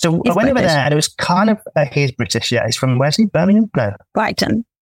so I went over there and it was kind of, he's British, yeah. He's from, where's he? Birmingham? No. Brighton.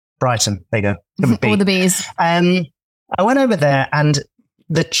 There you go. All the bees. I went over there and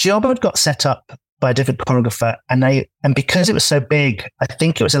the job had got set up by a different choreographer, and because it was so big, I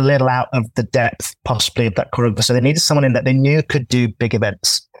think it was a little out of the depth possibly of that choreographer. So they needed someone in that they knew could do big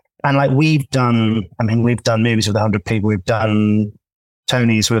events. And like we've done movies with 100 people, we've done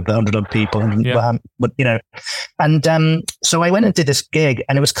Tonys with 100 odd people, and you know. And so I went and did this gig,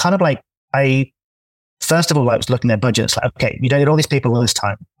 and it was kind of like first of all, I was looking at their budgets, like, okay, you don't get all these people all this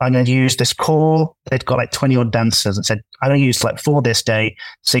time. I'm going to use this call. They'd got like 20 odd dancers and said, I'm going to use like 4 this day,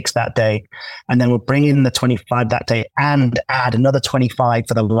 6 that day. And then we'll bring in the 25 that day and add another 25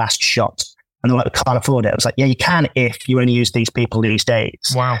 for the last shot. And they're like, we can't afford it. I was like, yeah, you can if you only use these people these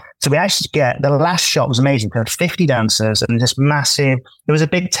days. Wow. So we actually the last shot was amazing. We had 50 dancers and this massive, it was a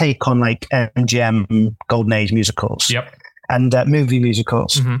big take on like MGM Golden Age musicals. Yep. And movie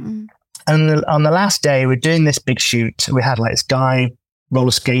musicals. Mm-hmm. And on the last day, we're doing this big shoot. We had like this guy roller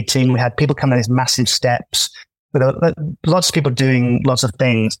skating. We had people coming down these massive steps. With lots of people doing lots of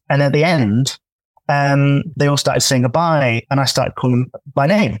things. And at the end, they all started saying goodbye. And I started calling them by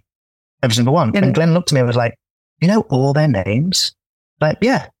name, every single one. And Glenn looked at me and was like, you know all their names? Like,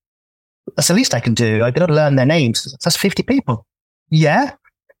 yeah, that's the least I can do. I've got to learn their names. That's 50 people. Yeah.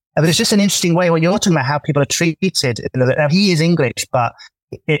 But it's just an interesting way when you're talking about how people are treated. Now, he is English, but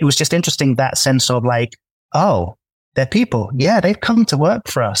it was just interesting, that sense of like, oh, they're people. Yeah, they've come to work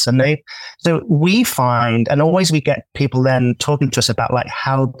for us. And so we find, and always we get people then talking to us about like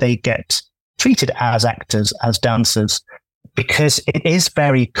how they get treated as actors, as dancers, because it is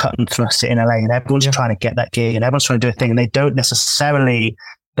very cut and thrust in LA and everyone's trying to get that gig and everyone's trying to do a thing. And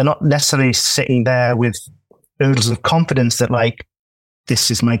they're not necessarily sitting there with oodles of confidence that like,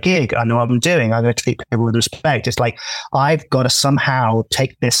 this is my gig. I know what I'm doing. I'm going to treat people with respect. It's like, I've got to somehow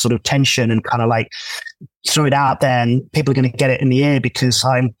take this sort of tension and kind of like throw it out there and people are going to get it in the ear because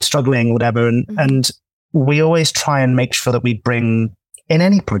I'm struggling or whatever. And we always try and make sure that we bring in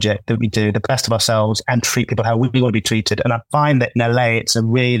any project that we do the best of ourselves and treat people how we want to be treated. And I find that in LA, it's a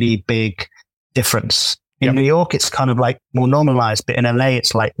really big difference. In New York, it's kind of like more normalized, but in LA,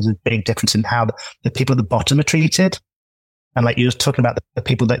 it's like there's a big difference in how the people at the bottom are treated. And like you were talking about the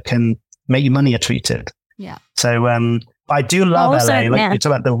people that can make you money are treated. Yeah. So I do love LA. Like you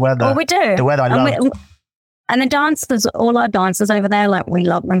talk about the weather. Oh, we do. The weather I love. And the dancers, all our dancers over there, like we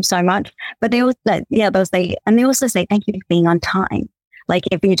love them so much. But they also, they also say thank you for being on time. Like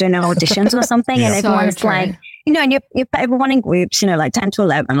if you're doing auditions or something, and everyone's like, you know, and you put everyone in groups, you know, like 10 to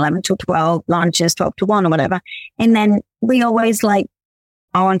 11, 11 to 12, lunches 12 to 1 or whatever. And then we always like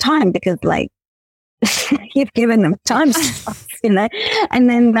are on time because like you've given them time stuff, you know, and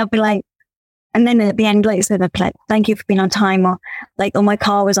then they'll be like, and then at the end, like, so they'll be like, thank you for being on time, or like, oh, my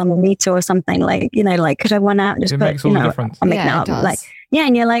car was on the meter or something, like, you know, like, could I run out and just put, you know, I'm making up, like, yeah,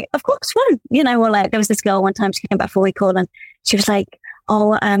 and you're like, of course, fun, you know, or like, there was this girl one time, she came back for a week old and she was like,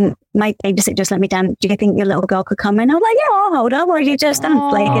 oh, my babysitter just let me down. Do you think your little girl could come in? I was like, yeah, I'll hold her. What are you just done?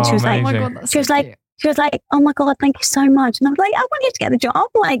 Like, and she was like, oh my God, she was like, oh my God, thank you so much. And I was like, I want you to get the job.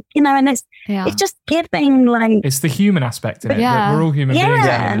 Like, you know, and it's just giving, like. It's the human aspect of it. Yeah. We're all human beings at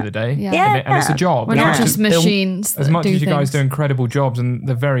the end of the day. Yeah. And it's a job. We're not just machines. As much as you guys do incredible jobs and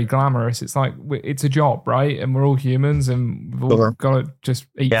they're very glamorous, it's like, it's a job, right? And we're all humans and we've all got to just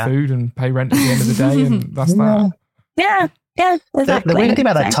eat food and pay rent at the end of the day. And that's that. Yeah. Yeah, exactly. The weird thing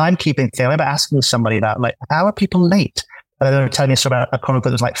about that timekeeping thing, I remember asking somebody that, like, how are people late? And they were telling me about a comic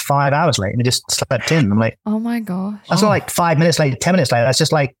that was like 5 hours late and they just slept in. I'm like, oh my gosh. That's not like 5 minutes late, 10 minutes late. That's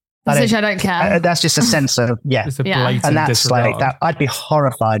just like, I don't care. That's just a sense of, It's a blatant and that's disregard. like that. I'd be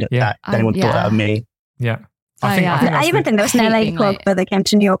horrified at that. Anyone thought that of me. Yeah. I even think there was an LA club where they came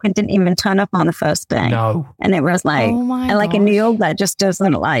to New York and didn't even turn up on the first day. No. And it was like, and like in New York, that just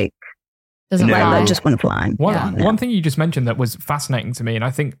doesn't like, that just wouldn't fly. One thing you just mentioned that was fascinating to me, and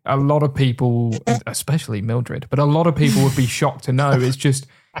I think a lot of people, especially Mildred, but a lot of people would be shocked to know, is just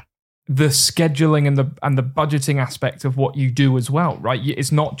the scheduling and the budgeting aspect of what you do as well, right?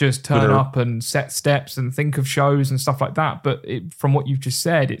 It's not just turn up and set steps and think of shows and stuff like that, but from what you've just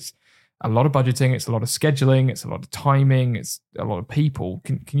said, it's a lot of budgeting, it's a lot of scheduling, it's a lot of timing, it's a lot of people.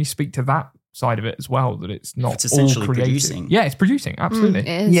 Can you speak to that side of it as well, that it's not it's essentially all producing? Yeah, it's producing, absolutely.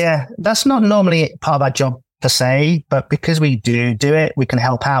 Yeah, that's not normally part of our job per se, but because we do it, we can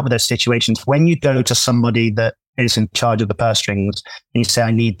help out with those situations. When you go to somebody that is in charge of the purse strings and you say,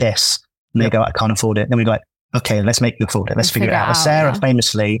 I need this, and they go, I can't afford it, then we go like, okay, let's make you afford it, let's figure it out. Sarah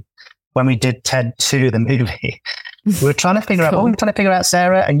famously, when we did Ted 2, the movie, we were trying to figure out what we were trying to figure out,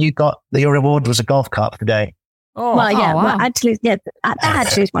 Sarah, and you got your reward was a golf cart for the day. Oh, well, yeah. Wow. Well, actually, yeah, that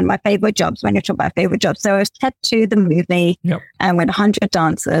actually is one of my favorite jobs when you're talking about favorite jobs. So it was Ted 2, the movie, and with 100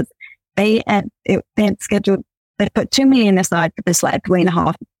 dancers. They had scheduled, they put $2 million aside for this like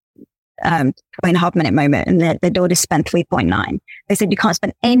 3.5 minute moment, and they'd already spent 3.9. They said you can't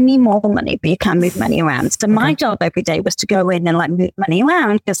spend any more money, but you can move money around. So my job every day was to go in and like move money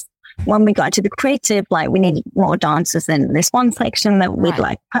around, because when we got to the creative, like we needed more dancers in this one section that we'd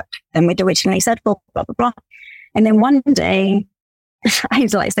like, and we'd originally said, well, blah, blah, blah. And then one day I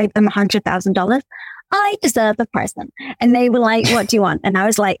used to like save them $100,000. I deserve a present. And they were like, what do you want? And I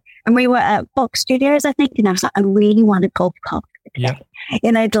was like, and we were at Fox Studios, I think. And I was like, I really want a golf cart. Yeah.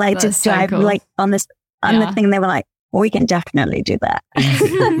 And I'd like to drive like on this, on the thing. They were like, well, we can definitely do that.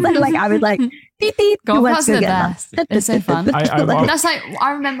 But like, I was like, beep, beep. Golf carts are the best. It's so fun. That's like,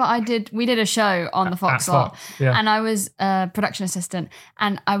 I remember we did a show on the Fox lot, and I was a production assistant,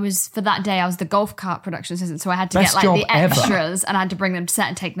 and for that day, I was the golf cart production assistant. So I had to get like the extras and I had to bring them to set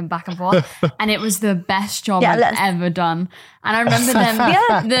and take them back and forth. And it was the best job I've ever done. And I remember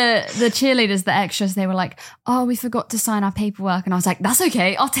them, the cheerleaders, the extras, they were like, oh, we forgot to sign our paperwork. And I was like, that's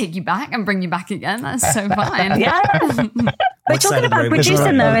okay. I'll take you back and bring you back again. That's so fine. But talking about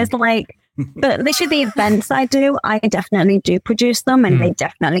producing though is like, but literally the events I do, I definitely do produce them, and they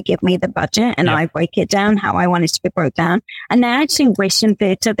definitely give me the budget, and I break it down how I want it to be broke down. And I actually wish in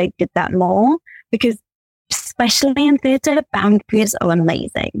theatre they did that more, because especially in theatre, boundaries are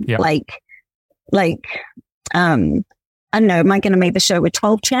amazing. Like, I don't know, am I going to make the show with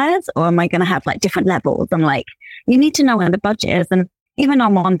 12 chairs, or am I going to have like different levels? I'm like, you need to know where the budget is. And even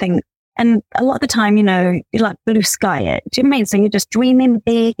on one thing, and a lot of the time, you know, you like blue sky it. Do you know what I mean? So you're just dreaming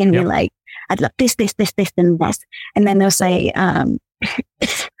big, and you're like, I'd love this, and this. And then they'll say, on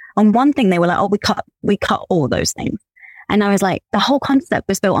one thing, they were like, oh, we cut all those things. And I was like, the whole concept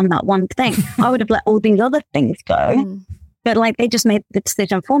was built on that one thing. I would have let all these other things go. But like, they just made the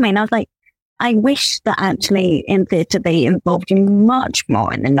decision for me. And I was like, I wish that actually in theatre, they involved you much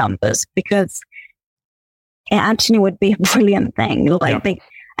more in the numbers, because it actually would be a brilliant thing. Like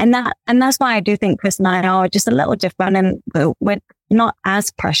and that's why I do think Chris and I are just a little different, and we're not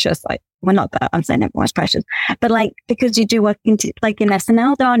as precious. Like, we're not that, I'm saying everyone's precious, but like, because you do work like in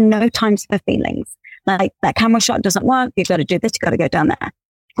SNL, there are no times for feelings. Like, that camera shot doesn't work. You've got to do this. You've got to go down there.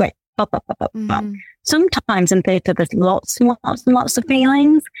 Great. Bop. Sometimes in theatre, there's lots and lots of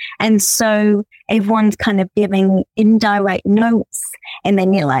feelings. And so everyone's kind of giving indirect notes. And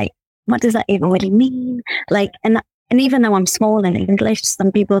then you're like, what does that even really mean? Like, and even though I'm small in English,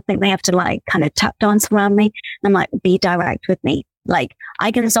 some people think they have to like kind of tap dance around me. And I'm like, be direct with me. Like,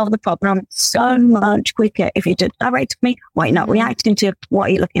 I can solve the problem so much quicker if you just direct with me. Why not reacting to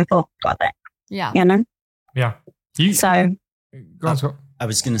what you're looking for? Got it. Yeah. You know? Yeah. Go on, Scott. I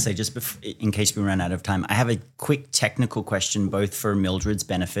was going to say, just in case we run out of time, I have a quick technical question, both for Mildred's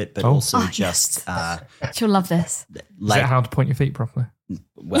benefit, but also just... She'll love this. Like, is that how to point your feet properly?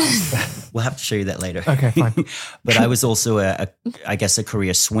 Well, we'll have to show you that later. Okay, fine. But I was also, I guess, a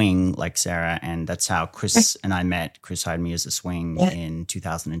career swing like Sarah, and that's how Chris and I met. Chris hired me as a swing in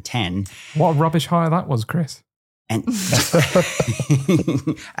 2010. What a rubbish hire that was, Chris. And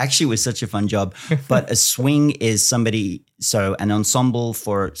actually, it was such a fun job. But a swing is so an ensemble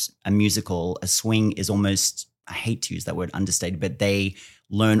for a musical, a swing is almost, I hate to use that word, understated, but they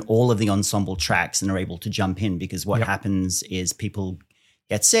learn all of the ensemble tracks and are able to jump in, because what happens is people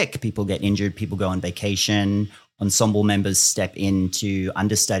get sick, people get injured, people go on vacation, ensemble members step in to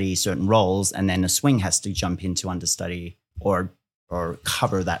understudy certain roles, and then a swing has to jump in to understudy or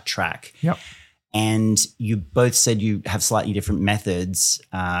cover that track. Yep. And you both said you have slightly different methods,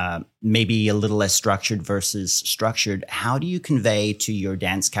 maybe a little less structured versus structured. How do you convey to your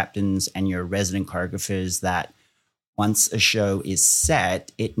dance captains and your resident choreographers that once a show is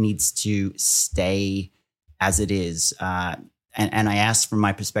set, it needs to stay as it is? And I asked from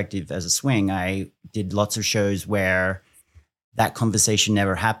my perspective as a swing, I did lots of shows where that conversation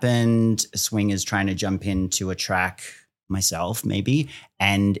never happened. A swing is trying to jump into a track myself, maybe,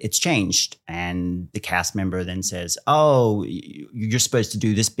 and it's changed. And the cast member then says, oh, you're supposed to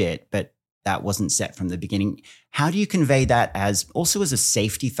do this bit, but that wasn't set from the beginning. How do you convey that as also as a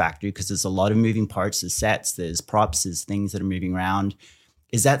safety factor? Because there's a lot of moving parts, there's sets, there's props, there's things that are moving around.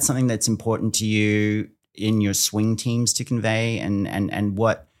 Is that something that's important to you in your swing teams to convey? And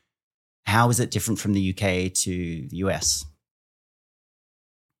how is it different from the UK to the US?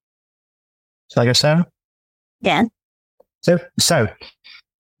 Shall I go, Sarah? Yeah. So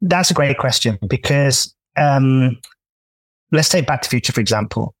that's a great question, because let's take Back to the Future, for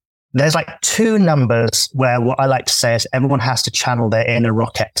example. there's like two numbers where what I like to say is everyone has to channel their inner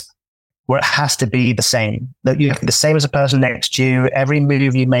rocket, where it has to be the same. That you the same as a person next to you. Every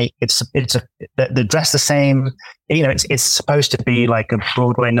move you make, they're dressed the same. You know, it's supposed to be like a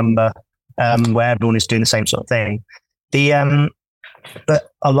Broadway number where everyone is doing the same sort of thing. But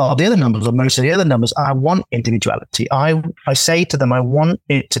a lot of the other numbers, or most of the other numbers, I want individuality. I say to them, I want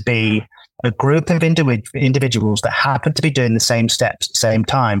it to be a group of individuals that happen to be doing the same steps at the same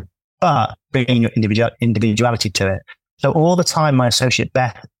time, but bringing your individuality to it. So all the time, my associate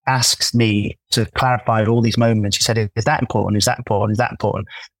Beth asks me to clarify all these moments. She said, is that important? Is that important? Is that important?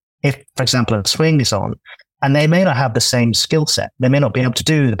 If, for example, a swing is on, and they may not have the same skill set. They may not be able to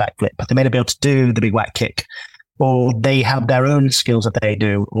do the backflip, but they may not be able to do the big whack kick. Or they have their own skills that they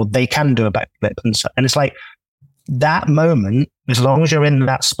do, or they can do a backflip. And it's like that moment, as long as you're in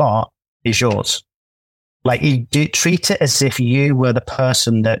that spot, is yours. Like you do treat it as if you were the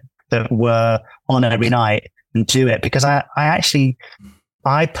person that were on every night and do it. Because I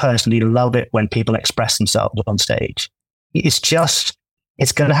personally love it when people express themselves on stage. It's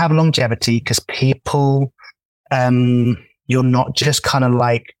going to have longevity because people, you're not just kind of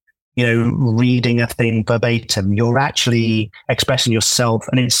like, you know, reading a thing verbatim. You're actually expressing yourself,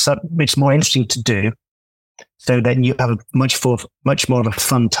 and it's more interesting to do. So then you have a much more of a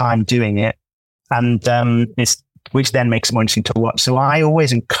fun time doing it, and which then makes it more interesting to watch. So I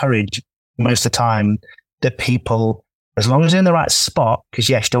always encourage most of the time that people, as long as they're in the right spot, because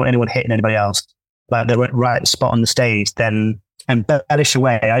yes, you don't want anyone hitting anybody else, like the right spot on the stage, then embellish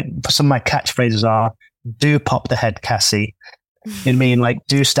away. Some of my catchphrases are: "Do pop the head, Cassie." You know what I mean? Like,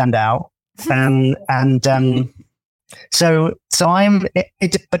 do stand out. So but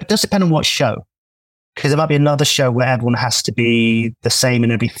it does depend on what show, because there might be another show where everyone has to be the same in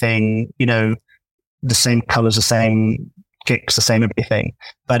everything, you know, the same colors, the same kicks, the same everything.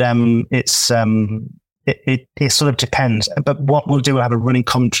 But it sort of depends. But what we'll do, we'll have a running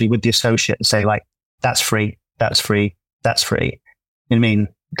commentary with the associate and say like, that's free, that's free, that's free. You know what I mean?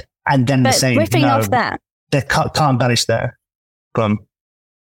 And then the same. Riffing off that, they can't embellish there.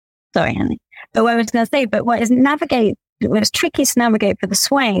 Sorry, Henry. But what I was going to say, what's tricky to navigate for the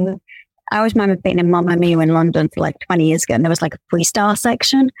swing. I always remember being in Mamma Mia in London for like 20 years ago, and there was like a freestyle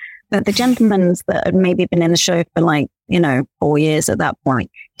section. But the gentlemen that had maybe been in the show for like, you know, 4 years at that point,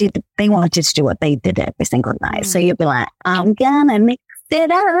 they wanted to do what they did every single night. So you'd be like, I'm gonna mix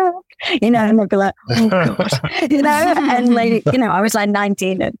it up, you know, and they'd be like, oh God, you know, and like, you know, I was like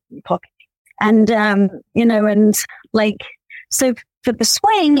 19 and pocket. And, you know, and like, so for the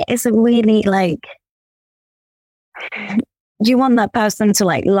swing, it's a really like, you want that person to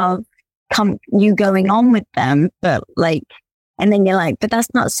like love you going on with them, but like, and then you're like, but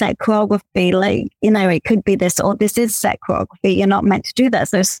that's not set choreography. Like, you know, it could be this, or this is set choreography. You're not meant to do that.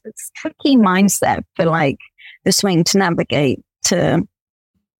 So it's a tricky mindset for like the swing to navigate to.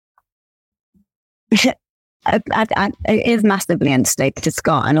 It is massively understated,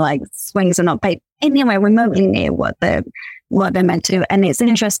 Scott, and like swings are not paid anywhere remotely near what they're meant to. And it's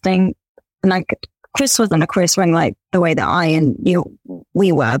interesting, like Chris wasn't a Chris swing like the way that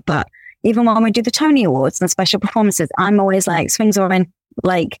we were, but even when we do the Tony Awards and special performances, I'm always like, swings are in,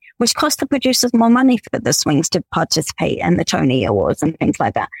 like, which costs the producers more money for the swings to participate in the Tony Awards and things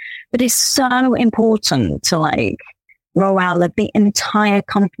like that. But it's so important to like roll out the entire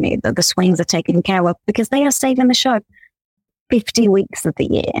company that the swings are taken care of, because they are saving the show 50 weeks of the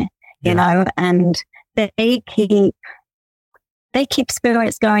year, you know, and they keep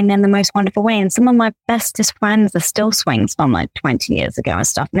spirits going in the most wonderful way. And some of my bestest friends are still swings from like 20 years ago and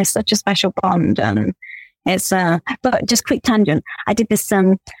stuff. And it's such a special bond. And it's, but just quick tangent. I did this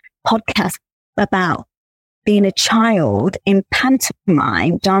podcast about being a child in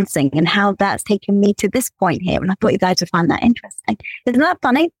pantomime dancing and how that's taken me to this point here. And I thought you guys would find that interesting. Isn't that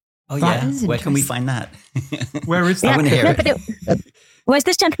funny? Oh, yeah. Where can we find that? Where is that? I want to hear it. Was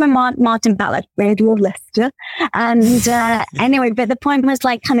this gentleman, Martin Ballard, Radio Leicester. And anyway, but the point was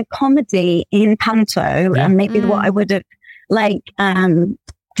like kind of comedy in panto, and maybe what I would have like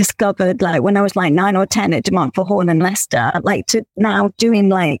discovered like when I was like 9 or 10 at Demont for Hall in Leicester, like to now doing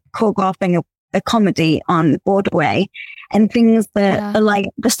like choreographing a comedy on Broadway and things that are like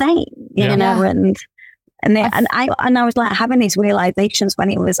the same, you know, and I was like having these realizations when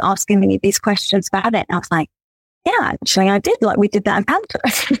he was asking me these questions about it. And I was like, yeah, actually I did. Like we did that in panto.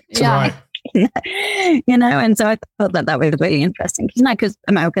 Yeah. And so I thought that was really interesting. Because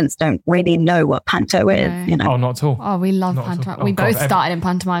Americans don't really know what panto is, Oh, not at all. Oh, we love pantomime. We both started in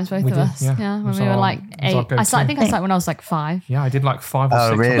pantomimes, both of us. Yeah, when we were like 8. I think I started when I was like 5. Yeah, I did like 5 or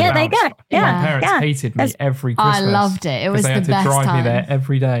 6. Really? Yeah, there you go. Yeah, my parents hated me every Christmas. I loved it. It was the best time. They had to drive me there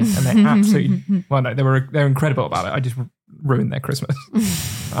every day, and they absolutely they're incredible about it. I just ruined their Christmas.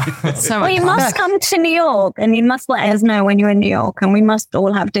 So you must come to New York, and you must let us know when you're in New York, and we must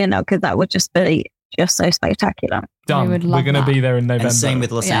all have dinner because that would just be just so spectacular. Done. We're going to be there in November. And same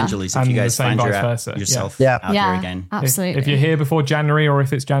with Los Angeles. If you guys find yourself out there again. Absolutely. If you're here before January, or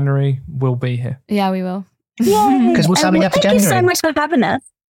if it's January, we'll be here. Yeah, we will. Because what's happening after January? Thank you so much for having us.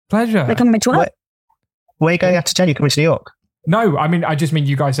 Pleasure. We're coming to work. Where are you going after January? Coming to New York? No, I just mean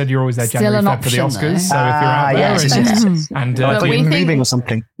you guys said you're always there January, Feb for the Oscars. So if you're out there, and I thought you were moving or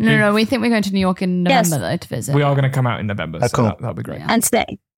something. No, we think we're going to New York in November though to visit. We are going to come out in November. Oh, cool. So that'll be great. Yeah. And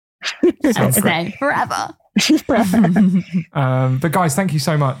stay. And stay forever. But guys, thank you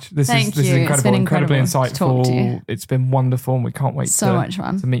so much. This is incredible, it's been incredibly incredible insightful. It's been wonderful, and we can't wait much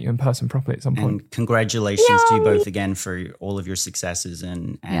fun to meet you in person properly at some point. And congratulations to you both again for all of your successes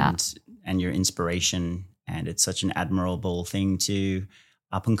and your inspiration. And it's such an admirable thing to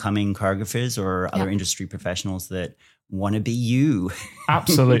up and coming choreographers or other industry professionals that want to be you.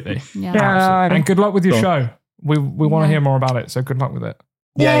 Absolutely. Absolutely. And good luck with your show. We want to hear more about it. So good luck with it.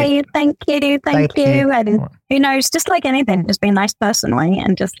 Yay, thank you. And who knows, just like anything, just be a nice person, right?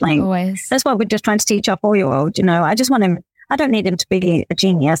 And just like, always. That's what we're just trying to teach our 4-year-old, I just want him, I don't need him to be a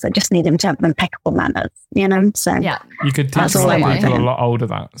genius. I just need him to have impeccable manners, So you could teach people a lot older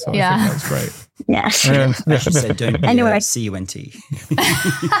that. So I think that's great. Yeah. As you said, don't be anyway. CUNT.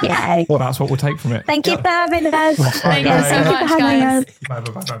 Yeah. Well, that's what we'll take from it. Thank you for having us. Thank you so much, guys.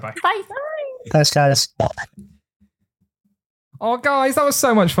 Bye. Bye. Thanks, guys. Oh, guys, that was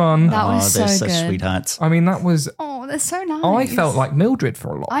so much fun. That was they're so such good. sweethearts. I mean, that was... Oh, they're so nice. I felt like Mildred for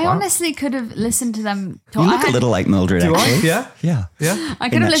a lot. I honestly could have listened to them talk. You look a little like Mildred, actually. Yeah? Yeah. I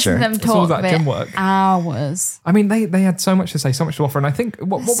could have listened to them It's all talk that gym work. hours. I mean, they had so much to say, so much to offer. And I think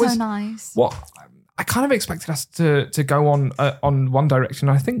what was... so nice. What I kind of expected us to go on one direction.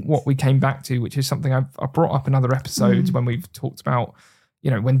 I think what we came back to, which is something I've brought up in other episodes when we've talked about,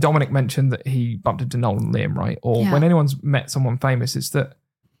 when Dominic mentioned that he bumped into Noel and Liam, right? Or when anyone's met someone famous, it's that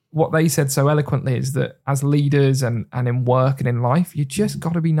what they said so eloquently is that as leaders and in work and in life, you just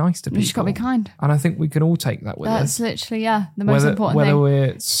got to be nice to people. You just got to be kind. And I think we can all take that with us. That's literally, the most important whether thing. Whether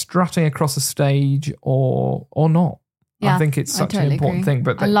we're strutting across a stage or not. Yeah, I think it's such an important thing.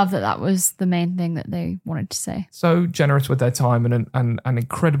 But I love that was the main thing that they wanted to say. So generous with their time and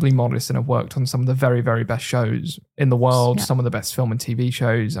incredibly modest, and have worked on some of the very, very best shows in the world, some of the best film and TV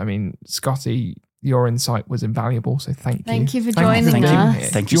shows. I mean, Scotty, your insight was invaluable, so thank you. Thank you for joining us.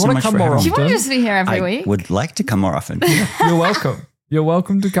 Thank you so much for having me. Do you want to just be here every week? I would like to come more often. You're welcome. You're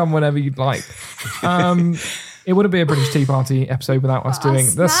welcome to come whenever you'd like. It wouldn't be a British Tea Party episode without us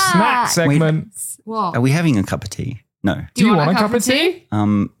doing the snack segment. What? Are we having a cup of tea? No. Do you want a cup of tea?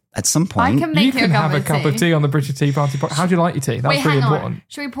 At some point. I can make you can have a cup of tea on the British Tea Party. How do you like your tea? That's really important.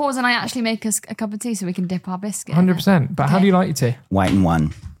 Should we pause and I actually make us a cup of tea so we can dip our biscuit? 100%. But how do you like your tea? White and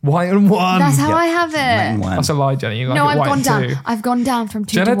one. White and one. That's how I have it. White and one. That's a lie, Jenny. You like no, it I've white gone and down. two. I've gone down from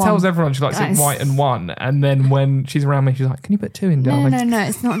 2 Jenna to 1. tells everyone she likes it white and one, and then when she's around me, she's like, "Can you put 2 in, darling?" No,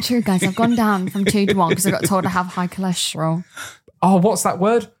 it's not true, guys. I've gone down from 2 to 1 because I got told I have high cholesterol. Oh, what's that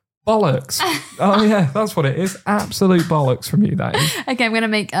word? Bollocks. Oh yeah, that's what it is. Absolute bollocks from you, that is. Okay, I'm going to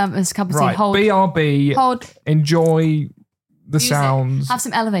make a cup of tea. Right, Hold. BRB. Hold. Enjoy the Music. sounds. Have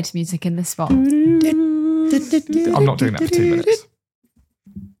some elevator music in this spot. I'm not doing that for 2 minutes.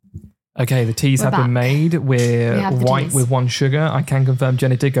 Okay, the teas have been made. We're white with 1 sugar. I can confirm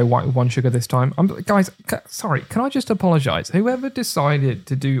Jenny did go white with 1 sugar this time. Guys, sorry, can I just apologise? Whoever decided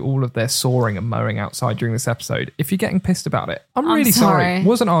to do all of their sawing and mowing outside during this episode, if you're getting pissed about it, I'm really sorry. It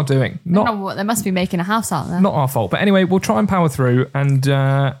wasn't our doing. They must be making a house out there. Not our fault. But anyway, we'll try and power through. And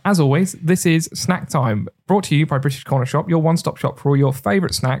as always, this is Snack Time, brought to you by British Corner Shop, your one-stop shop for all your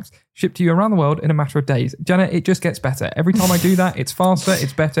favourite snacks, shipped to you around the world in a matter of days. Jenna, it just gets better. Every time I do that, it's faster,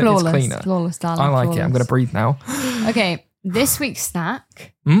 it's better, it's cleaner. Flawless, darling. I like it. I'm going to breathe now. Okay, this week's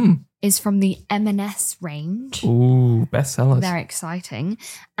snack is from the M&S range. Ooh, bestsellers. Very exciting.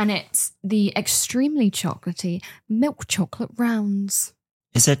 And it's the extremely chocolatey milk chocolate rounds.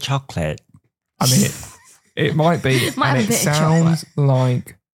 Is it chocolate? I mean, it might be. Might have a bit sounds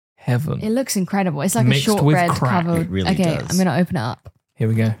like heaven. It looks incredible. It's like mixed a shortbread with crack. covered. It really okay, does. I'm going to open it up. Here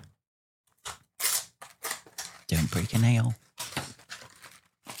we go. Don't break a nail.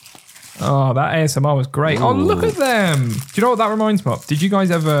 Oh, that ASMR was great. Ooh. Oh, look at them. Do you know what that reminds me of? Did you guys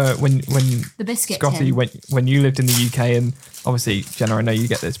ever, when The biscuit Scotty, tin. when you lived in the UK, and obviously, Jenna, I know you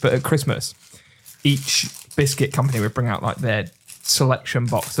get this, but at Christmas, each biscuit company would bring out like their selection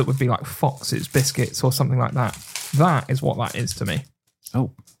box that would be like Fox's biscuits or something like that. That is what that is to me.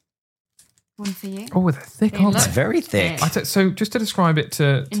 Oh, One for you. Oh, with a thick They on it's look very thick. thick. So just to describe it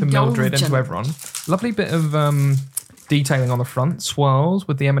to Mildred and to Indulgent. everyone, lovely bit of detailing on the front, swirls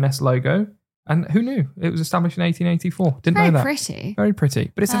with the M&S logo. And who knew? It was established in 1884. Didn't Very know that. pretty. Very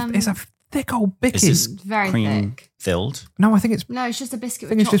pretty. But it's a thick old bicky. Is this Very cream thick. filled? No, I think it's No, it's just a biscuit I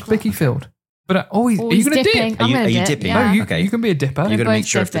with think it's just chocolate. bicky filled. But are you Always going to dipping. dip? Are you- I'm gonna are you dip, dipping? yeah. No, you Okay. can be a dipper. You got to both make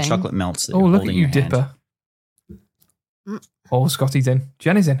sure if the dipping. chocolate melts that Oh, you're look at holding you, your hand. dipper. Oh, Scotty's in.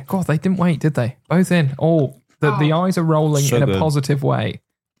 Jenny's in. God, they didn't wait, did they? Both in. Oh, the eyes are rolling So in a good. positive way.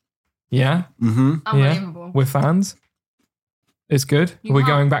 Yeah? Mm-hmm. Unbelievable. We're fans. It's good. You Are we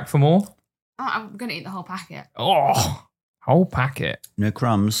can't- going back for more? Oh, I'm going to eat the whole packet. Oh, whole packet. No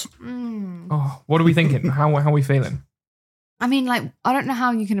crumbs. Oh, what are we thinking? How are we feeling? I mean, like, I don't know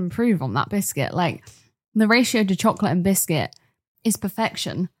how you can improve on that biscuit. Like, the ratio to chocolate and biscuit is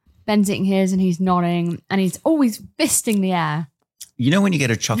perfection. Ben's eating his and he's nodding and he's always fisting the air. You know when you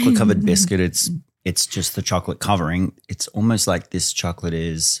get a chocolate covered biscuit, it's just the chocolate covering. It's almost like this chocolate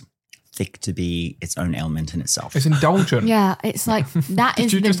is thick to be its own element in itself. It's indulgent. Yeah, it's like, that Did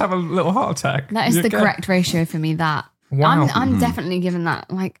is you the, just have a little heart attack? that is You the okay? correct ratio for me. That Wow. I'm definitely giving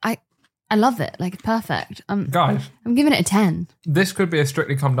that, like, I love it. Like, perfect. Guys, I'm giving it a 10. this could be a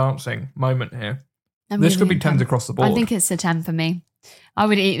Strictly Come Dancing moment here. I'm This giving could be it a 10. tens across the board. I think it's a 10 for me. I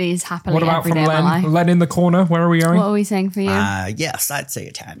would eat these happily What about every from day of my life. Len? Len in the corner. Where are we going? What are we saying for you? Yes, I'd say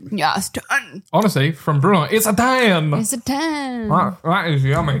a 10. Yes, 10. Honestly, from Bruno, it's a 10. It's a 10. That is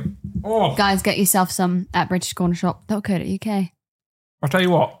yummy. Oh, Guys, get yourself some at British Corner Shop.co.uk. I'll tell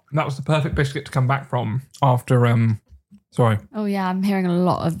you what. That was the perfect biscuit to come back from after. Sorry, Oh yeah, I'm hearing a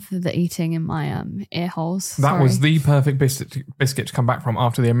lot of the eating in my ear holes. that was the perfect biscuit to come back from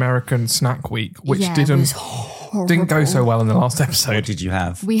after the American Snack Week, which It didn't was horrible. go so well in the last What episode. did you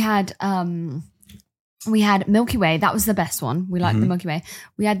have? We had Milky Way. That was the best one. We liked the Milky Way.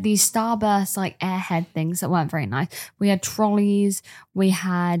 We had these Starburst like airhead things that weren't very nice. We had trolleys. We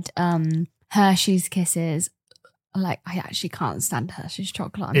had Hershey's Kisses. Like, I actually can't stand Hershey's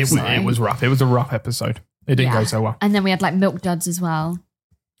chocolate. I'm sorry. It was rough. It was a rough episode. It didn't go so well. And then we had like Milk Duds as well.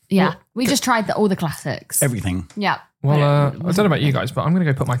 Yeah, Well, we just tried all the classics. Everything. Yeah. Well, But I it don't wasn't know about you good. guys, but I'm going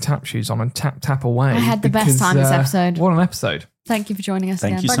to go put my tap shoes on and tap away. I had the best because, time this episode. What an episode. Thank you for joining us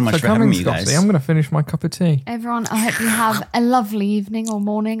Thank again. you so Thanks much for coming, having me, you Scotty. guys. I'm going to finish my cup of tea. Everyone, I hope you have a lovely evening or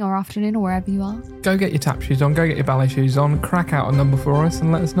morning or afternoon or wherever you are. Go get your tap shoes on, go get your ballet shoes on, crack out a number for us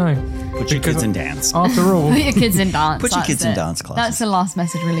and let us know. Put your kids in dance. After all, Put your kids in dance. Put your that's kids in it. dance classes. That's the last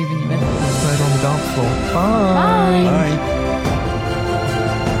message we're leaving you with. played on the dance floor. Bye. Bye.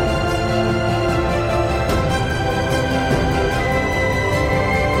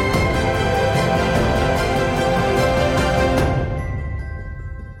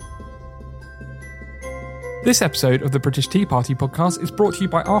 This episode of the British Tea Party podcast is brought to you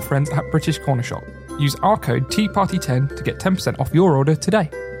by our friends at British Corner Shop. Use our code TEAPARTY10 to get 10% off your order today.